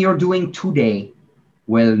everything you're doing today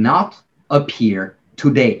will not appear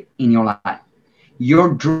today in your life.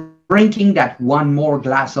 You're drinking that one more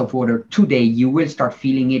glass of water today, you will start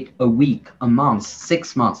feeling it a week, a month,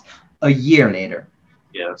 6 months, a year later.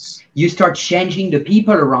 Yes. You start changing the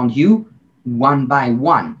people around you one by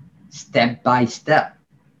one, step by step.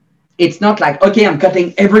 It's not like, okay, I'm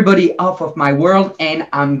cutting everybody off of my world and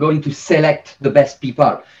I'm going to select the best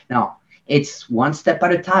people. No, it's one step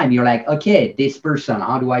at a time. You're like, okay, this person,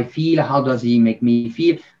 how do I feel? How does he make me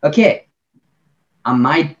feel? Okay, I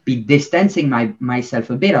might be distancing myself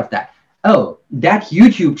a bit of that. Oh, that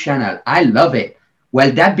YouTube channel, I love it.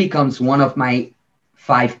 Well, that becomes one of my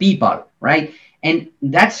 5 people, right? And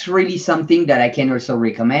that's really something that I can also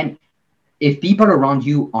recommend. If people around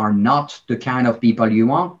you are not the kind of people you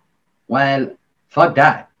want, well, fuck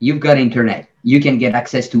that. You've got internet. You can get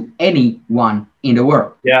access to anyone in the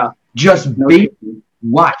world. Yeah. Just No be kidding.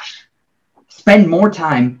 watch. Spend more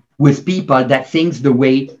time with people that thinks the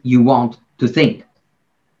way you want to think.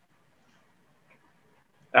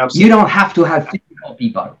 You Absolutely. don't have to have physical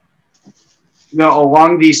people. Now,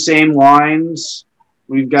 along these same lines,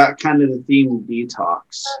 we've got kind of the theme of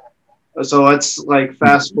detox. So let's like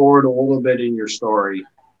fast forward a little bit in your story.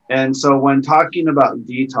 And so when talking about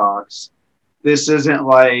detox, this isn't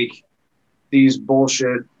like these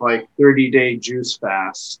bullshit like 30-day juice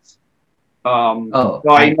fasts. Oh,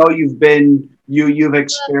 So I know you've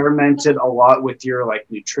experimented a lot with your like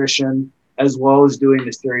nutrition as well as doing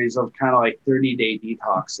a series of kind of like 30-day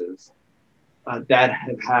detoxes that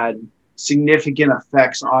have had significant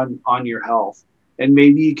effects on your health. And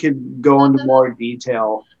maybe you could go into more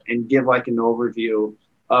detail and give like an overview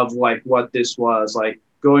of like what this was, like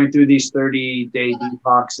going through these 30-day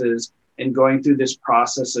detoxes and going through this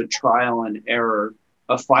process of trial and error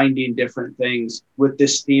of finding different things with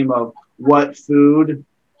this theme of what food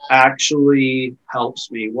actually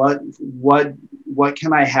helps me, what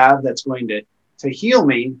can I have that's going to heal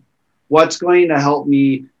me, what's going to help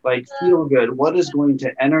me like feel good, what is going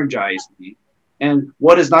to energize me, and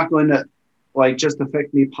what is not going to like just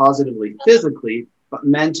affect me positively physically but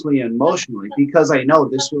mentally and emotionally, because I know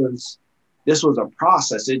this was a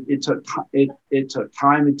process. It took it took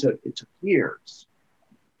time, it took years.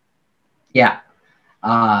 Yeah.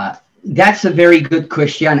 That's a very good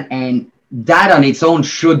question, and that on its own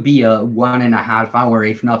should be a 1.5 hour,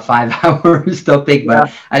 if not 5 hours topic. Yeah.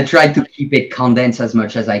 But I try to keep it condensed as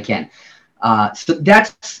much as I can. So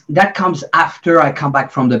that comes after I come back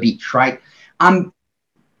from the beach, right? I'm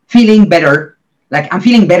feeling better, like I'm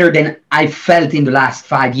feeling better than I felt in the last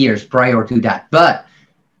 5 years prior to that. But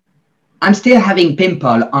I'm still having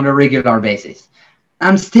pimple on a regular basis.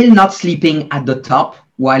 I'm still not sleeping at the top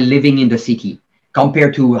while living in the city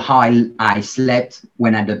compared to how I slept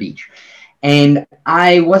when at the beach. And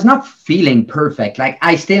I was not feeling perfect. Like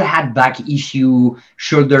I still had back issue,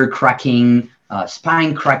 shoulder cracking,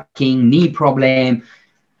 spine cracking, knee problem.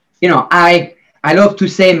 I love to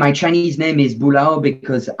say my Chinese name is Bulao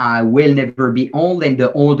because I will never be old, and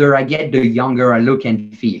the older I get, the younger I look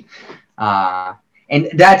and feel. And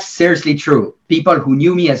that's seriously true. People who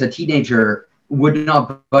knew me as a teenager would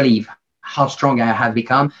not believe how strong I have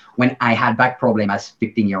become when I had back problem as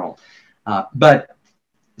 15-year-old. But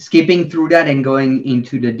skipping through that and going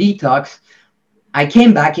into the detox, I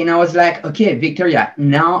came back and I was like, okay, Victoria,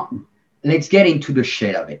 now let's get into the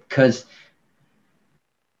shit of it. Because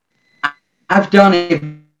I've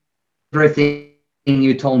done everything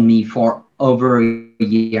you told me for over a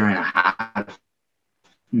year and a half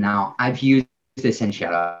now. I've used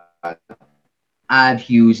essential oil. I've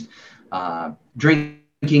used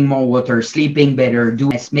drinking more water, sleeping better, doing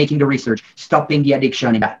mindfulness, making the research, stopping the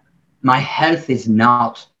addiction, and my health is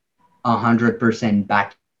not 100%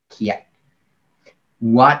 back yet.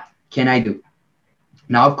 What can I do?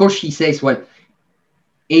 Now, of course, she says, well,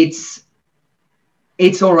 it's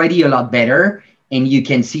it's already a lot better and you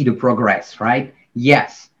can see the progress, right?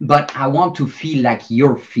 Yes, but I want to feel like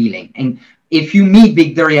you're feeling. And if you meet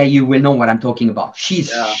Victoria, you will know what I'm talking about. She's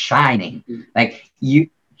Yeah. shining. Like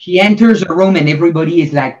she enters a room and everybody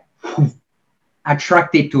is like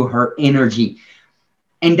attracted to her energy.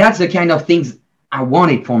 And that's the kind of things I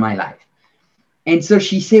wanted for my life. And so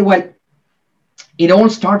she said, well, it all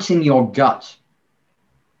starts in your gut.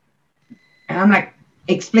 And I'm like,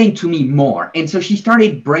 explain to me more. And so she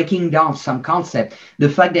started breaking down some concept. The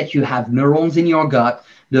fact that you have neurons in your gut,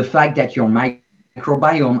 the fact that your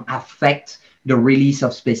microbiome affects the release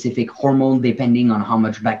of specific hormone depending on how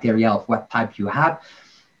much bacteria of what type you have.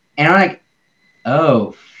 And I'm like,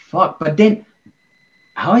 oh, fuck. But then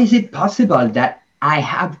how is it possible that I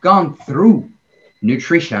have gone through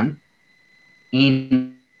nutrition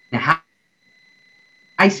in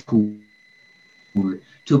high school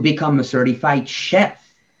to become a certified chef in Chinese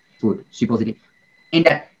food, supposedly, and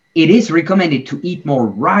that it is recommended to eat more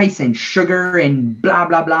rice and sugar and blah,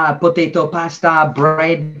 blah, blah, potato, pasta,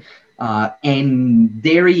 bread, and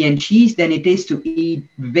dairy and cheese than it is to eat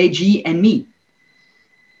veggie and meat.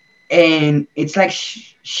 And it's like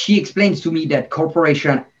she explains to me that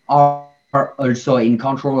corporations are also in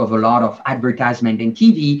control of a lot of advertisement and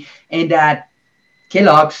TV, and that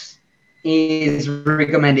Kellogg's is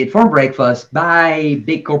recommended for breakfast by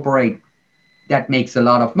big corporate that makes a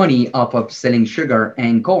lot of money off of selling sugar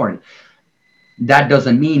and corn. That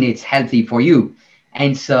doesn't mean it's healthy for you.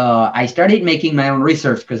 And so I started making my own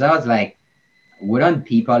research because I was like, wouldn't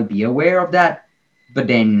people be aware of that? But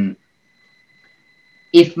then,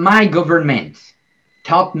 if my government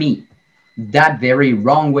taught me that very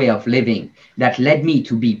wrong way of living that led me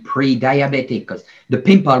to be pre-diabetic because the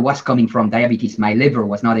pimple was coming from diabetes. My liver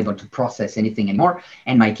was not able to process anything anymore,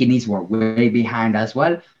 and my kidneys were way behind as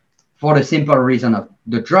well for the simple reason of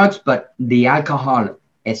the drugs, but the alcohol,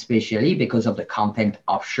 especially because of the content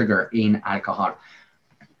of sugar in alcohol.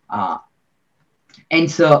 Uh, and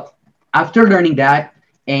so after learning that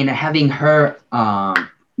and having her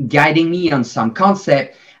guiding me on some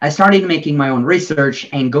concept, I started making my own research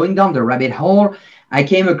and going down the rabbit hole. I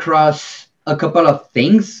came across a couple of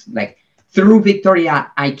things. Like through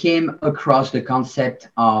Victoria, I came across the concept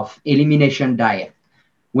of elimination diet,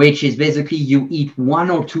 which is basically you eat one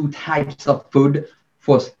or two types of food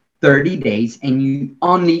for 30 days and you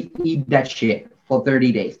only eat that shit for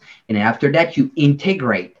 30 days. And after that, you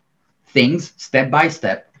integrate things step by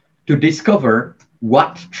step to discover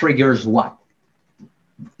what triggers what.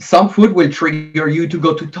 Some food will trigger you to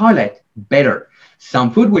go to toilet better.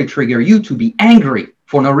 Some food will trigger you to be angry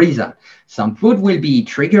for no reason. Some food will be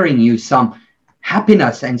triggering you some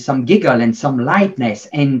happiness and some giggle and some lightness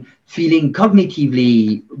and feeling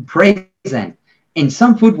cognitively present. And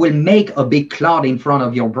some food will make a big cloud in front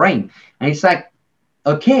of your brain. And it's like,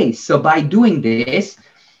 okay, so by doing this,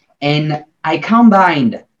 and I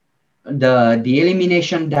combined the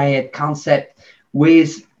elimination diet concept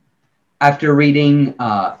with, after reading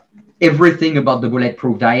everything about the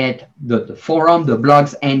bulletproof diet, the forum, the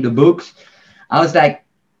blogs, and the books, I was like,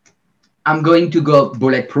 I'm going to go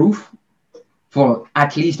bulletproof for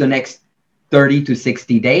at least the next 30 to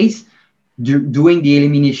 60 days doing the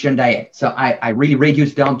elimination diet. So I really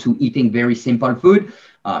reduced down to eating very simple food,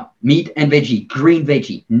 meat and veggie, green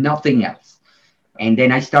veggie, nothing else. And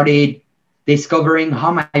then I started discovering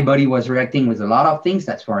how my body was reacting with a lot of things.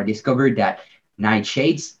 That's where I discovered that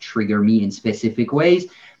nightshades trigger me in specific ways.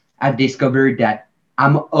 I've discovered that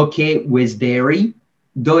I'm okay with dairy,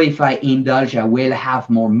 though if I indulge, I will have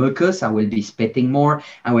more mucus, I will be spitting more,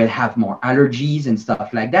 I will have more allergies and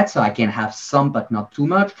stuff like that. So I can have some, but not too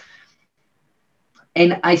much.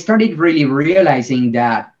 And I started really realizing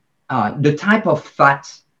that the type of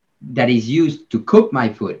fat that is used to cook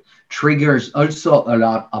my food triggers also a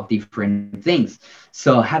lot of different things.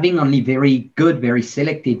 So having only very good, very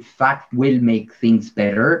selected fat will make things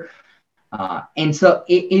better. And so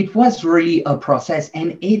it was really a process,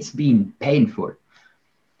 and it's been painful.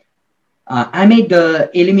 I made the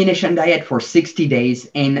elimination diet for 60 days.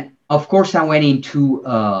 And of course, I went into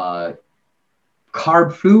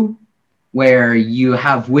carb flu, where you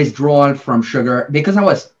have withdrawal from sugar, because I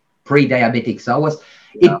was pre-diabetic. So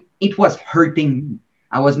it was hurting me.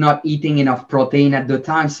 I was not eating enough protein at the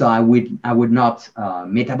time, so I would not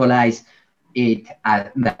metabolize it as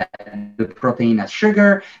the protein as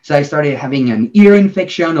sugar. So I started having an ear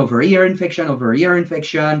infection over ear infection over ear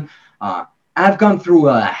infection. I've gone through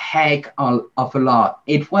a heck of a lot.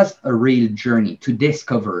 It was a real journey to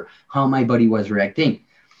discover how my body was reacting.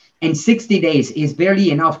 And 60 days is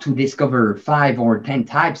barely enough to discover 5 or 10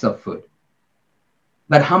 types of food.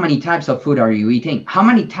 But how many types of food are you eating? How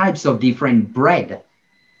many types of different bread,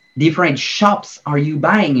 different shops are you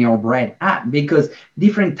buying your bread at? Because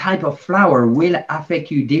different type of flour will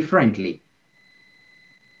affect you differently.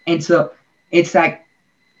 And so it's like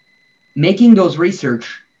making those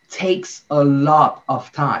research takes a lot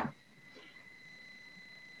of time.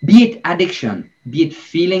 Be it addiction, be it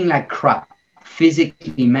feeling like crap,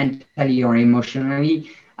 physically, mentally, or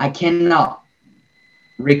emotionally, I cannot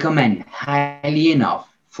recommend highly enough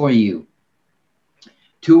for you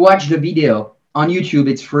to watch the video on YouTube.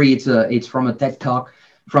 It's free. It's from a TED Talk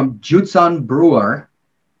from Judson Brewer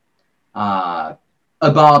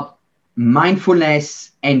about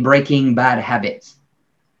mindfulness and breaking bad habits.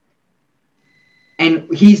 And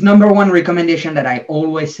his number one recommendation that I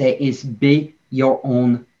always say is be your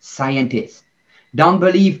own scientist. Don't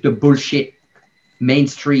believe the bullshit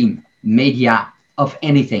mainstream media of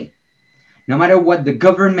anything. No matter what the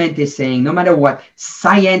government is saying, no matter what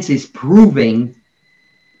science is proving,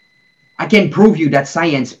 I can prove you that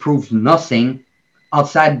science proves nothing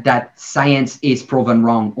outside that science is proven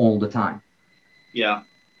wrong all the time. Yeah.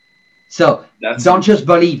 So don't just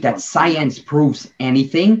believe that science proves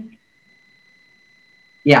anything.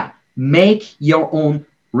 Yeah, make your own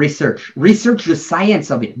research. Research the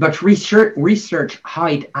science of it, but research how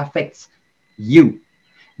it affects you.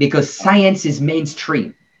 Because science is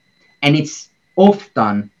mainstream and it's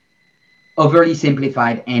often overly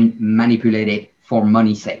simplified and manipulated for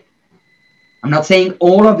money's sake. I'm not saying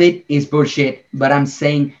all of it is bullshit, but I'm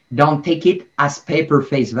saying don't take it as paper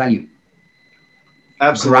face value.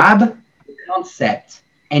 Absolutely. Grab the concept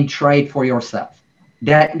and try it for yourself.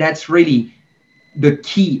 That's really the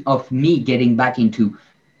key of me getting back into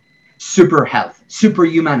super health,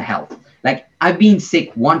 superhuman health. Like I've been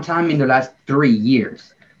sick one time in the last 3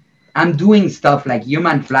 years. I'm doing stuff like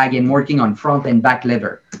human flag and working on front and back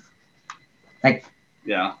lever. Like,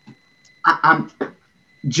 yeah, I'm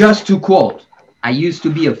just to quote, I used to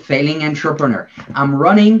be a failing entrepreneur. I'm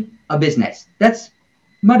running a business that's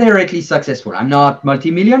moderately successful. I'm not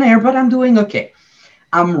multimillionaire, but I'm doing okay.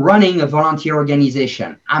 I'm running a volunteer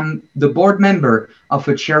organization. I'm the board member of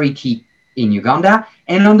a charity in Uganda.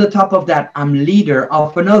 And on the top of that, I'm leader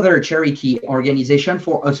of another charity organization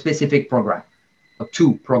for a specific program, or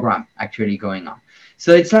 2 programs actually going on.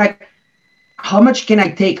 So it's like, how much can I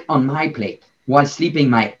take on my plate while sleeping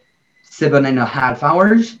my 7.5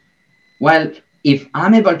 hours? Well, if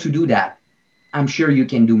I'm able to do that, I'm sure you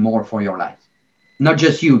can do more for your life. not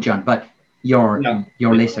just you, John, but your Yeah,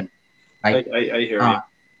 your yeah. listen, right? I hear you. Uh,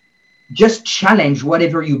 just challenge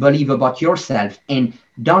whatever you believe about yourself, and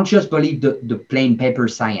don't just believe the plain paper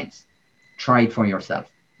science. Try it for yourself.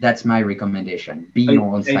 That's my recommendation. Be I,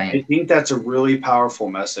 your own I scientist. think that's a really powerful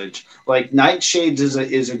message. Like nightshades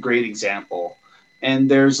is a great example, and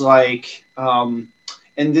there's like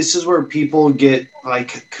and this is where people get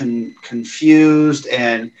like confused,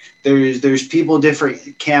 and there's people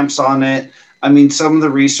different camps on it. I mean, some of the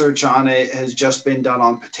research on it has just been done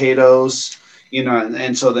on potatoes,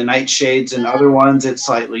 and so the nightshades and other ones it's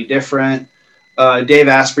slightly different. Dave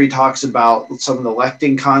Asprey talks about some of the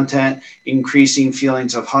lectin content increasing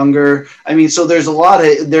feelings of hunger. I mean, so there's a lot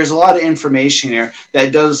of information here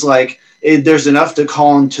that does there's enough to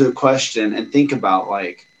call into question and think about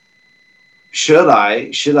like should I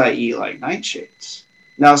eat like nightshades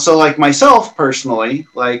now? So like myself personally,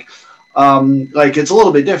 like it's a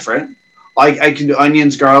little bit different. Like I can do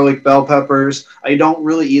onions, garlic, bell peppers. I don't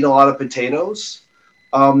really eat a lot of potatoes,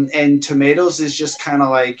 and tomatoes is just kind of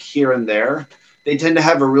like here and there. They tend to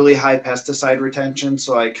have a really high pesticide retention,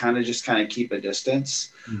 so I kind of keep a distance.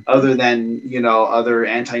 Other than other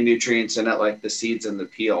anti nutrients in it, like the seeds and the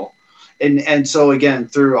peel, and so again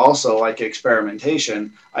through also like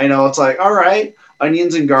experimentation, I know it's like all right,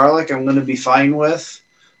 onions and garlic I'm going to be fine with.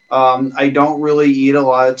 I don't really eat a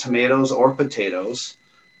lot of tomatoes or potatoes,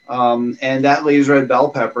 and that leaves red bell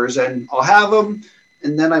peppers, and I'll have them,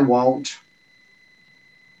 and then I won't.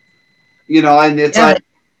 And it's Yeah, like,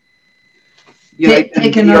 but again,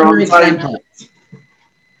 take be your another own scientist. example.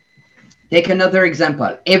 Take another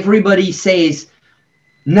example. Everybody says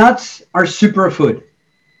nuts are superfood,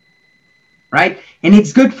 right? And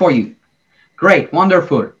it's good for you. Great,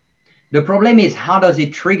 wonderful. The problem is, how does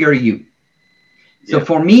it trigger you? So Yeah,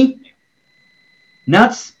 for me,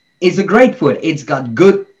 nuts is a great food. It's got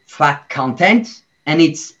good fat content, and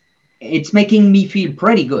it's making me feel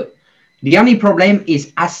pretty good. The only problem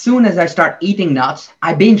is, as soon as I start eating nuts,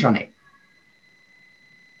 I binge on it.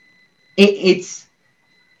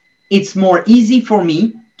 It's more easy for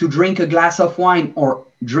me to drink a glass of wine or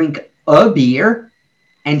drink a beer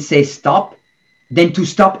and say stop than to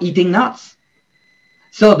stop eating nuts.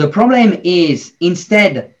 So the problem is,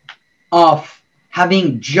 instead of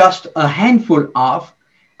having just a handful of,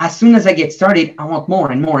 as soon as I get started, I want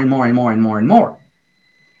more and more and more and more and more and more.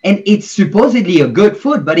 And it's supposedly a good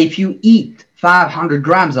food, but if you eat 500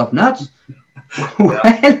 grams of nuts, yeah, well,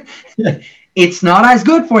 it's not as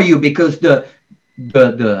good for you because the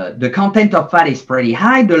content of fat is pretty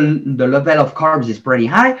high, the level of carbs is pretty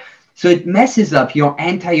high. So it messes up your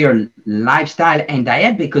entire lifestyle and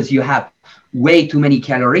diet because you have way too many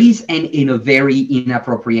calories and in a very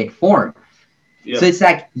inappropriate form. So yep. it's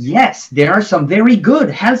like, yes, there are some very good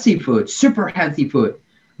healthy food, super healthy food,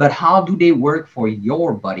 but how do they work for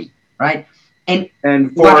your body, right? And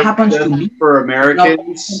And what for happens to just me for is not what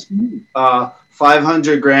happens Americans, to you.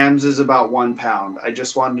 500 grams is about 1 pound. I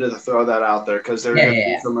just wanted to throw that out there because there are Yeah, going yeah, to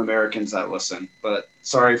be yeah. some Americans that listen. But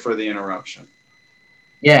sorry for the interruption.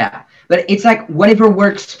 Yeah. But it's like whatever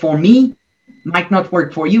works for me might not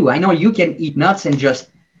work for you. I know you can eat nuts and just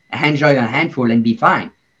enjoy a handful and be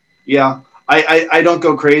fine. Yeah, I don't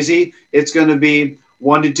go crazy. It's going to be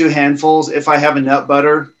 1 to 2 handfuls. If I have a nut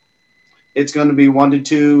butter, it's going to be 1 to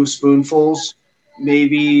 2 spoonfuls,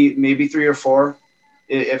 maybe 3 or 4,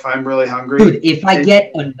 if I'm really hungry. Dude, if I And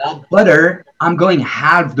get a nut butter, I'm going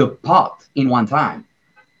half the pot in one time.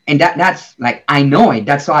 And that's like, I know it.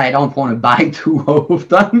 That's why I don't want to buy too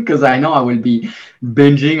often because I know I will be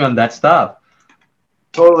binging on that stuff.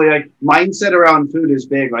 totally, like mindset around food is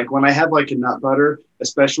big. Like when I have like a nut butter,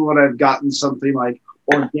 especially when I've gotten something like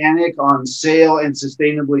organic on sale and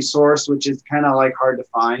sustainably sourced, which is kind of like hard to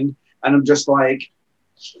find, and I'm just like,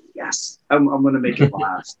 yes, I'm gonna make it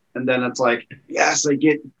last. And then it's like, yes, I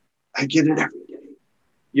get it every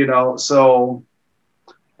day. So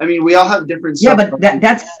I mean, we all have different Yeah, stuff but that we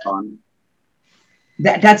on.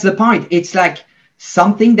 that's the point. It's like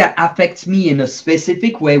something that affects me in a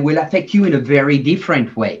specific way will affect you in a very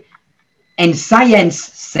different way. And science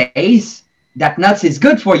says that nuts is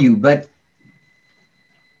good for you,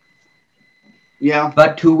 Yeah,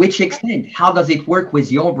 but to which extent? How does it work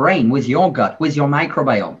with your brain, with your gut, with your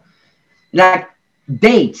microbiome? Like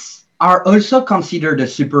dates are also considered a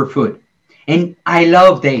superfood. And I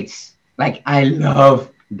love dates. Like I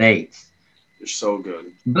love dates. they're so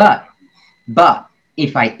good. But But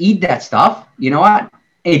if I eat that stuff, you know what?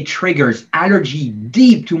 It triggers allergy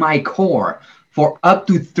deep to my core. For up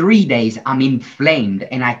to 3 days, I'm inflamed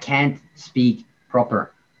and I can't speak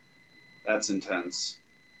proper. That's intense.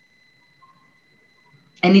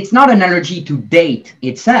 And it's not an allergy to date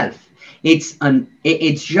itself.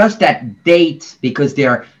 It's just that dates, because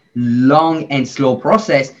they're long and slow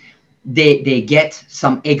process, they get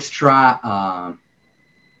some extra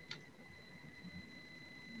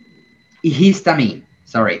histamine.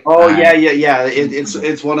 Sorry. Oh yeah, yeah, yeah.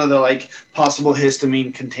 It's one of the like possible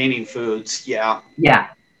histamine containing foods. Yeah. Yeah.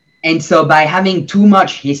 And so by having too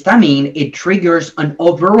much histamine, it triggers an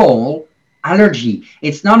overall allergy.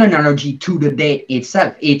 It's not an allergy to the date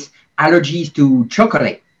itself, it's allergies to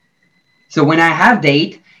chocolate. So when I have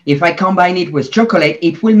date, if I combine it with chocolate,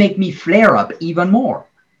 it will make me flare up even more.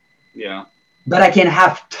 Yeah. But I can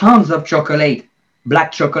have tons of chocolate,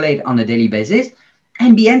 black chocolate on a daily basis,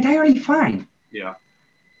 and be entirely fine. Yeah.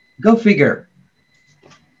 Go figure.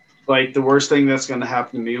 Like the worst thing that's going to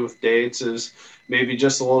happen to me with dates is maybe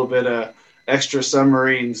just a little bit of extra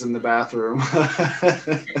submarines in the bathroom.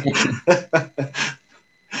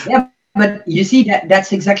 Yeah, but you see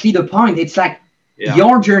that's exactly the point. It's like Yeah.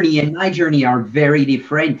 your journey and my journey are very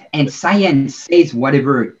different, and science says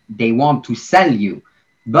whatever they want to sell you.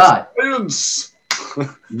 But Science.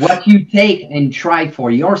 what you take and try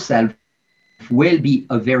for yourself will be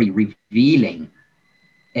a very revealing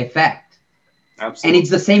effect. And it's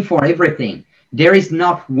the Absolutely. same for everything. There is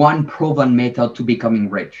not one proven method to becoming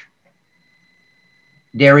rich.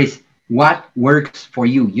 There is what works for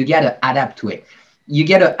you. You got to adapt to it. You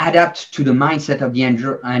got to adapt to the mindset of the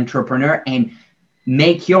entrepreneur and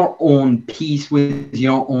make your own peace with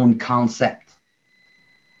your own concept.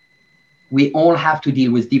 We all have to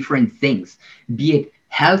deal with different things, be it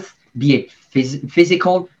health, be it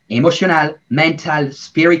physical, emotional, mental,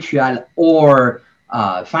 spiritual, or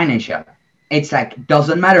financial. It's like,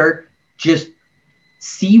 doesn't matter. Just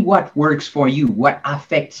see what works for you, what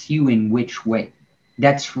affects you in which way.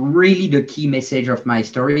 That's really the key message of my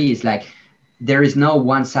story is like, there is no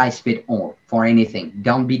one size fit all for anything.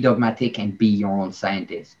 Don't be dogmatic and be your own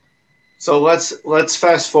scientist. So let's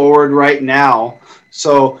fast forward right now.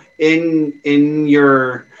 So in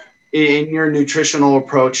your nutritional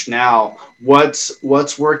approach now,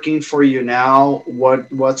 what's working for you now?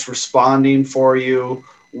 What's responding for you?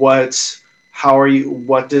 What's how are you?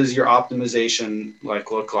 What does your optimization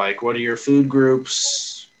like look like? What are your food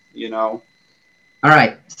groups? You know. All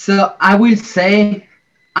right. So I will say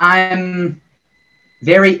I'm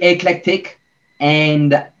very eclectic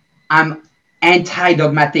and I'm anti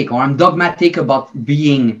dogmatic, or I'm dogmatic about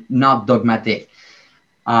being not dogmatic.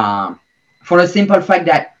 Um, for the simple fact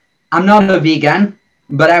that I'm not a vegan,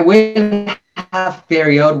 but I will have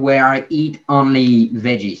period where I eat only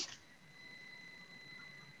veggies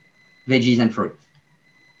and fruit.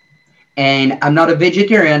 And I'm not a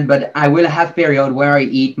vegetarian, but I will have period where I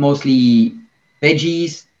eat mostly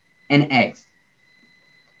veggies and eggs.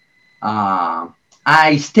 Uh,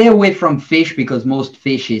 I stay away from fish because most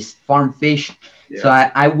fish is farm fish. So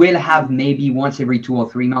Yeah. I will have maybe once every 2 or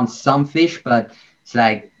 3 months some fish, but it's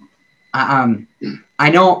like I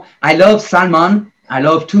know I love salmon, I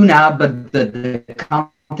love tuna, but the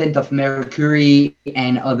content of mercury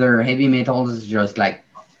and other heavy metals is just like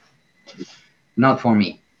not for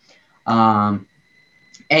me. Um,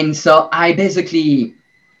 and so I basically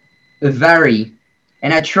vary,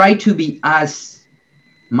 and I try to be as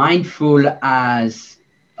mindful as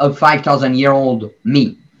a 5,000-year-old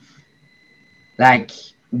me. Like,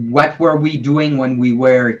 what were we doing when we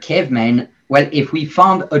were cavemen? Well, if we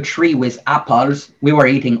found a tree with apples, we were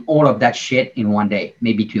eating all of that shit in one day,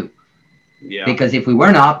 maybe two. Yeah. Because if we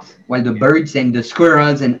were not, well, the birds and the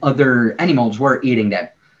squirrels and other animals were eating them.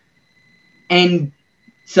 And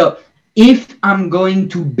so, if I'm going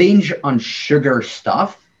to binge on sugar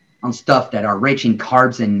stuff, on stuff that are rich in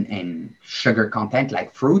carbs and sugar content,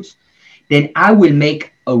 like fruits, then I will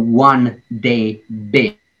make a 1 day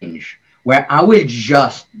binge where I will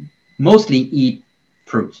just mostly eat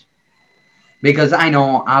fruits because I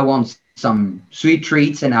know I want some sweet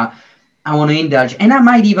treats and I want to indulge, and I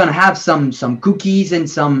might even have some cookies and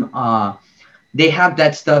some. They have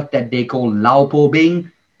that stuff that they call lao po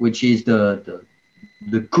bing, which is the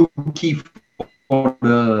cookie for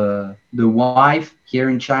the wife here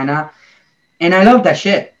in China, and I love that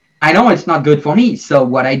shit. I know it's not good for me, so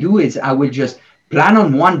what I do is I will just plan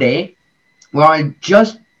on 1 day where I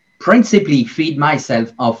just principally feed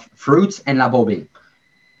myself of fruits and labobing.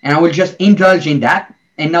 And I will just indulge in that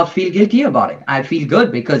and not feel guilty about it. I feel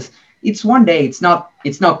good because it's 1 day. It's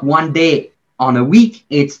not 1 day on a week.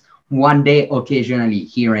 It's 1 day occasionally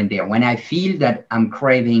here and there when I feel that I'm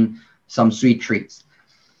craving some sweet treats.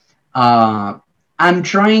 Uh, I'm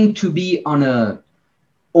trying to be on a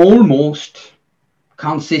almost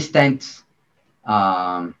consistent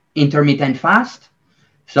intermittent fast.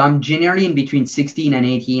 So I'm generally in between 16 and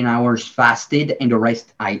 18 hours fasted, and the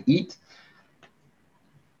rest I eat.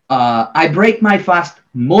 I break my fast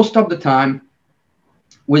most of the time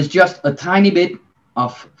with just a tiny bit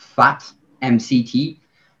of fat, MCT,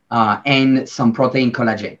 and some protein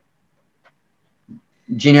collagen.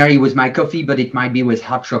 Generally with my coffee, but it might be with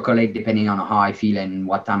hot chocolate depending on how I feel and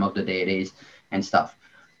what time of the day it is and stuff.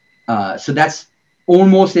 So that's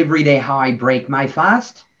almost every day how I break my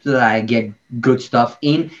fast so that I get good stuff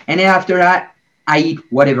in. And then after that, I eat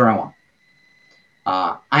whatever I want.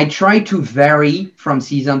 I try to vary from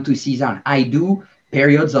season to season. I do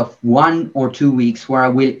periods of 1 or 2 weeks where I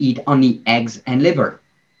will eat only eggs and liver.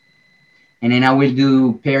 And then I will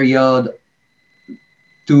do period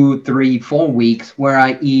 2, 3, 4 weeks where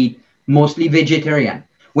I eat mostly vegetarian.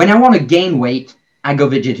 When I want to gain weight, I go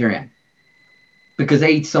vegetarian because I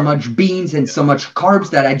eat so much beans and so much carbs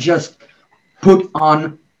that I just put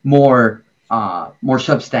on more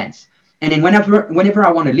substance. And then whenever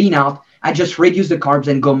I want to lean out, I just reduce the carbs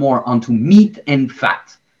and go more onto meat and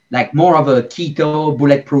fat, like more of a keto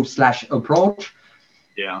bulletproof slash approach.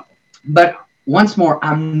 Yeah. But once more,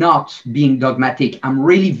 I'm not being dogmatic. I'm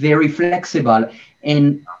really very flexible.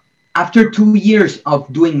 And after 2 years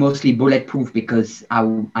of doing mostly bulletproof because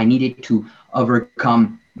I needed to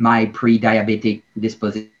overcome my pre-diabetic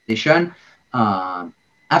disposition,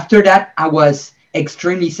 after that, I was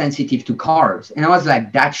extremely sensitive to carbs. And I was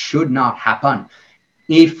like, that should not happen.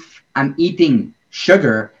 If I'm eating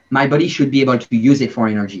sugar, my body should be able to use it for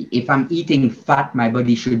energy. If I'm eating fat, my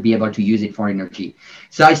body should be able to use it for energy.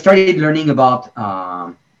 So I started learning about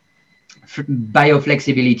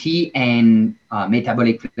bioflexibility and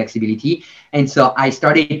metabolic flexibility. And so I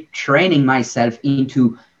started training myself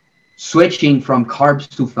into switching from carbs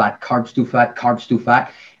to fat, carbs to fat, carbs to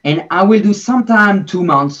fat. And I will do sometime 2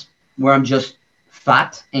 months where I'm just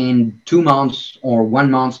fat and 2 months or 1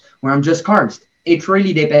 month where I'm just carbs. It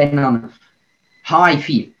really depends on how I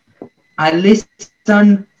feel. I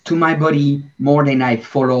listen to my body more than I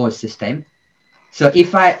follow a system. So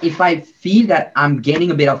if I feel that I'm gaining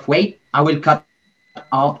a bit of weight, I will cut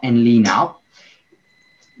out and lean out.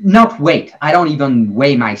 Not weight. I don't even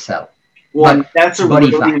weigh myself, but Well, that's a body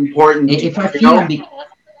fat. really important If I feel I'm detail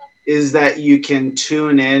is that you can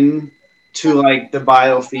tune in to like the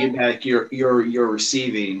biofeedback you're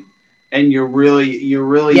receiving, and you're really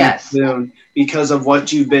in yes, tune because of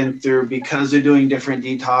what you've been through, because of doing different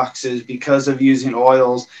detoxes, because of using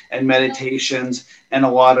oils and meditations and a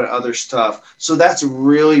lot of other stuff. So that's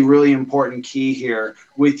really important key here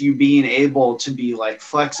with you being able to be like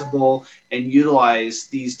flexible and utilize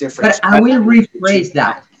these different but I will strategies with you rephrase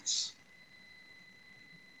that. clients.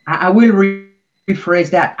 I will rephrase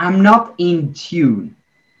that. I'm not in tune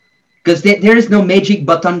because there is no magic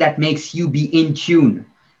button that makes you be in tune.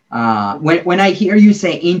 When I hear you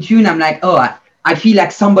say in tune, I'm like, oh, I feel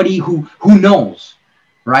like somebody who knows,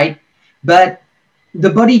 right? But the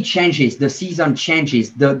body changes, the season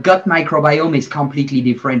changes, the gut microbiome is completely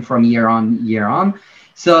different from year on.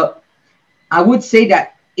 So I would say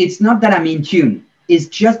that it's not that I'm in tune. It's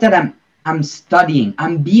just that I'm studying.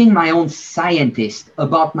 I'm being my own scientist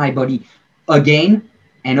about my body again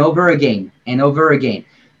and over again and over again.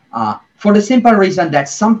 For the simple reason that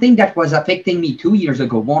something that was affecting me 2 years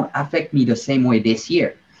ago won't affect me the same way this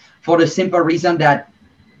year. For the simple reason that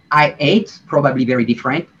I ate probably very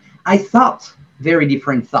different. I thought very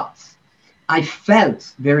different thoughts. I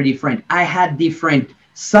felt very different. I had different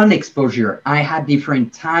sun exposure. I had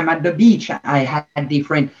different time at the beach. I had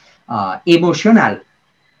different emotional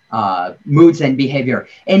moods and behavior.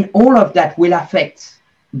 And all of that will affect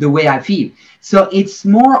the way I feel. So it's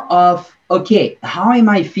more of, okay, how am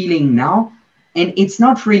I feeling now? And it's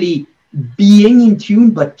not really being in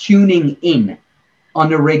tune, but tuning in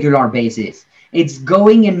on a regular basis. It's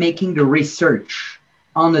going and making the research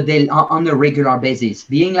on a regular basis,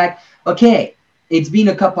 being like, okay, it's been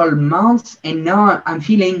a couple of months and now I'm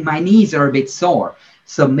feeling my knees are a bit sore.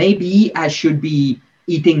 So maybe I should be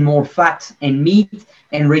eating more fat and meat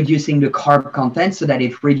and reducing the carb content so that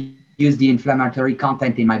it reduces the inflammatory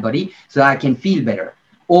content in my body so I can feel better.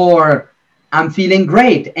 Or I'm feeling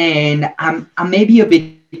great and I'm maybe a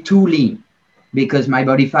bit too lean because my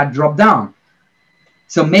body fat dropped down.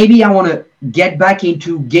 So maybe I want to get back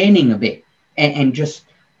into gaining a bit and just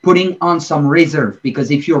putting on some reserve,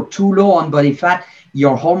 because if you're too low on body fat,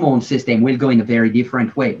 your hormone system will go in a very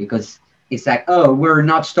different way because it's like, oh, we're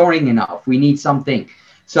not storing enough. We need something.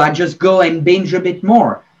 So I just go and binge a bit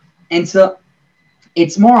more. And so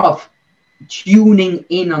it's more of tuning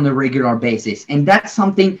in on a regular basis. And that's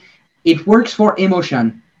something, it works for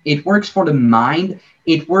emotion, it works for the mind,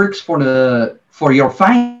 it works for your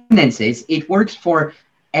finances, it works for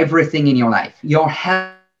everything in your life. Your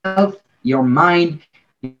health, your mind,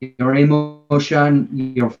 your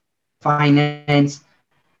emotion, your finance,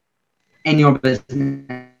 and your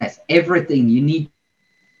business. Everything. You need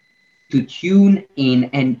to tune in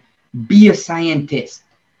and be a scientist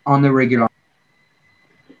on a regular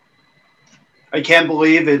basis. I can't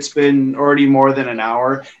believe it's been already more than an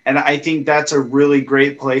hour. And I think that's a really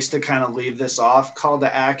great place to kind of leave this off. Call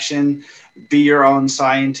to action, be your own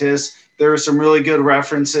scientist. There are some really good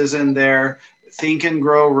references in there. Think and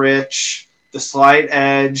Grow Rich, The Slight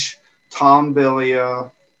Edge, Tom Bilia.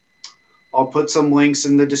 I'll put some links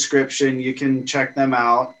in the description. You can check them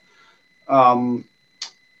out. Um,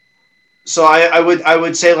 so I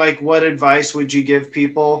would say, like, what advice would you give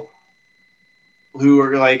people who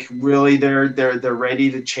are like really they're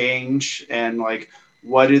ready to change, and like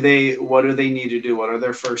what do they need to do? What are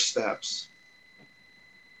their first steps?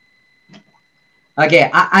 Okay,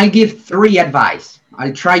 I'll give three advice.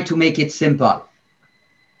 I'll try to make it simple.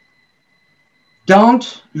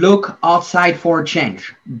 Don't look outside for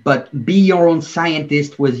change, but be your own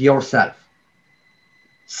scientist with yourself.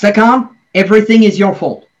 Second, everything is your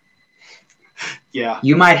fault. Yeah,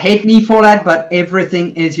 You might hate me for that, but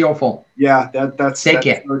everything is your fault. yeah, that's Take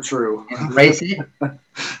that's it, so true. embrace it,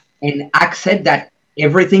 and accept that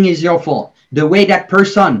everything is your fault. The way that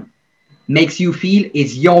person makes you feel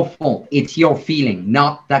is your fault. It's your feeling,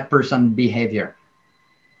 not that person's behavior.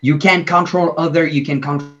 You can't control other, you can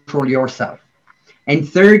control yourself. And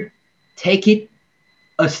third, take it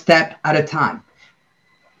a step at a time.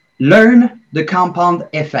 Learn the compound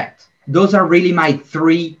effect. Those are really my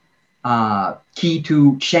three key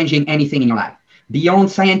to changing anything in your life. Be your own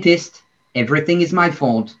scientist, everything is my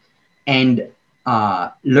fault, and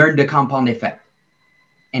learn the compound effect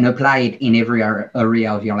and apply it in every area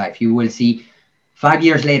of your life. You will see 5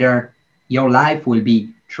 years later, your life will be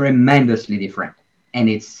tremendously different. And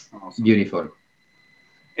it's Awesome. beautiful.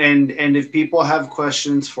 And if people have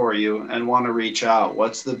questions for you and want to reach out,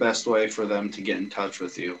 what's the best way for them to get in touch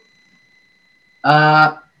with you?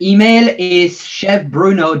 Email is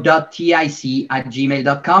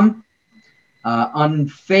chefbruno.tic@gmail.com. On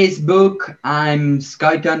Facebook, I'm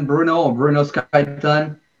Skyton Bruno or Bruno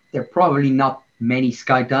Skyton. There are probably not many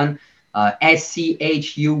Skyton.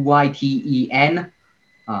 Schuyten.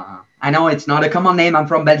 I know it's not a common name. I'm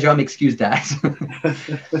from Belgium. Excuse that.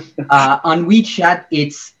 On WeChat,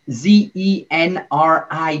 it's Zenrith.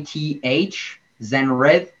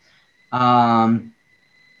 Zenrith. Um,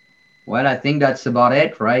 well, I think that's about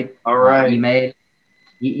it, right? All right. Email,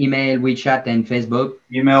 WeChat, and Facebook.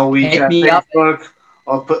 Email, Hit WeChat, me up. Facebook.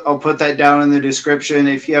 I'll put that down in the description.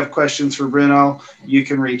 If you have questions for Bruno, you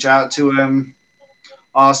can reach out to him.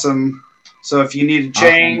 Awesome. So if you need to Awesome.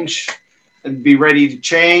 change, be ready to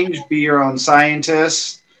change, be your own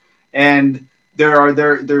scientist. And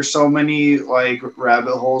there's so many like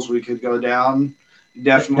rabbit holes we could go down.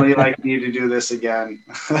 Definitely like need to do this again.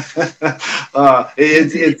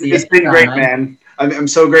 It's been Anytime, great, man. man. I'm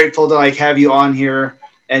so grateful to like have you on here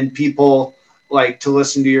and people like to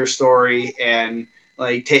listen to your story and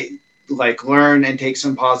like take like learn and take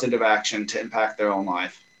some positive action to impact their own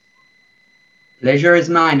life. Pleasure is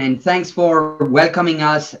mine, and thanks for welcoming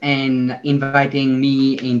us and inviting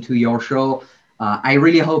me into your show. I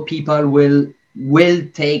really hope people will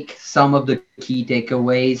take some of the key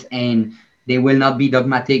takeaways and they will not be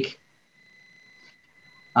dogmatic.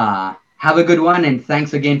 Have a good one, and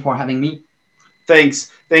thanks again for having me.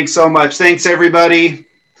 Thanks so much. Thanks everybody.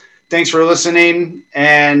 Thanks for listening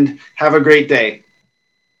and have a great day.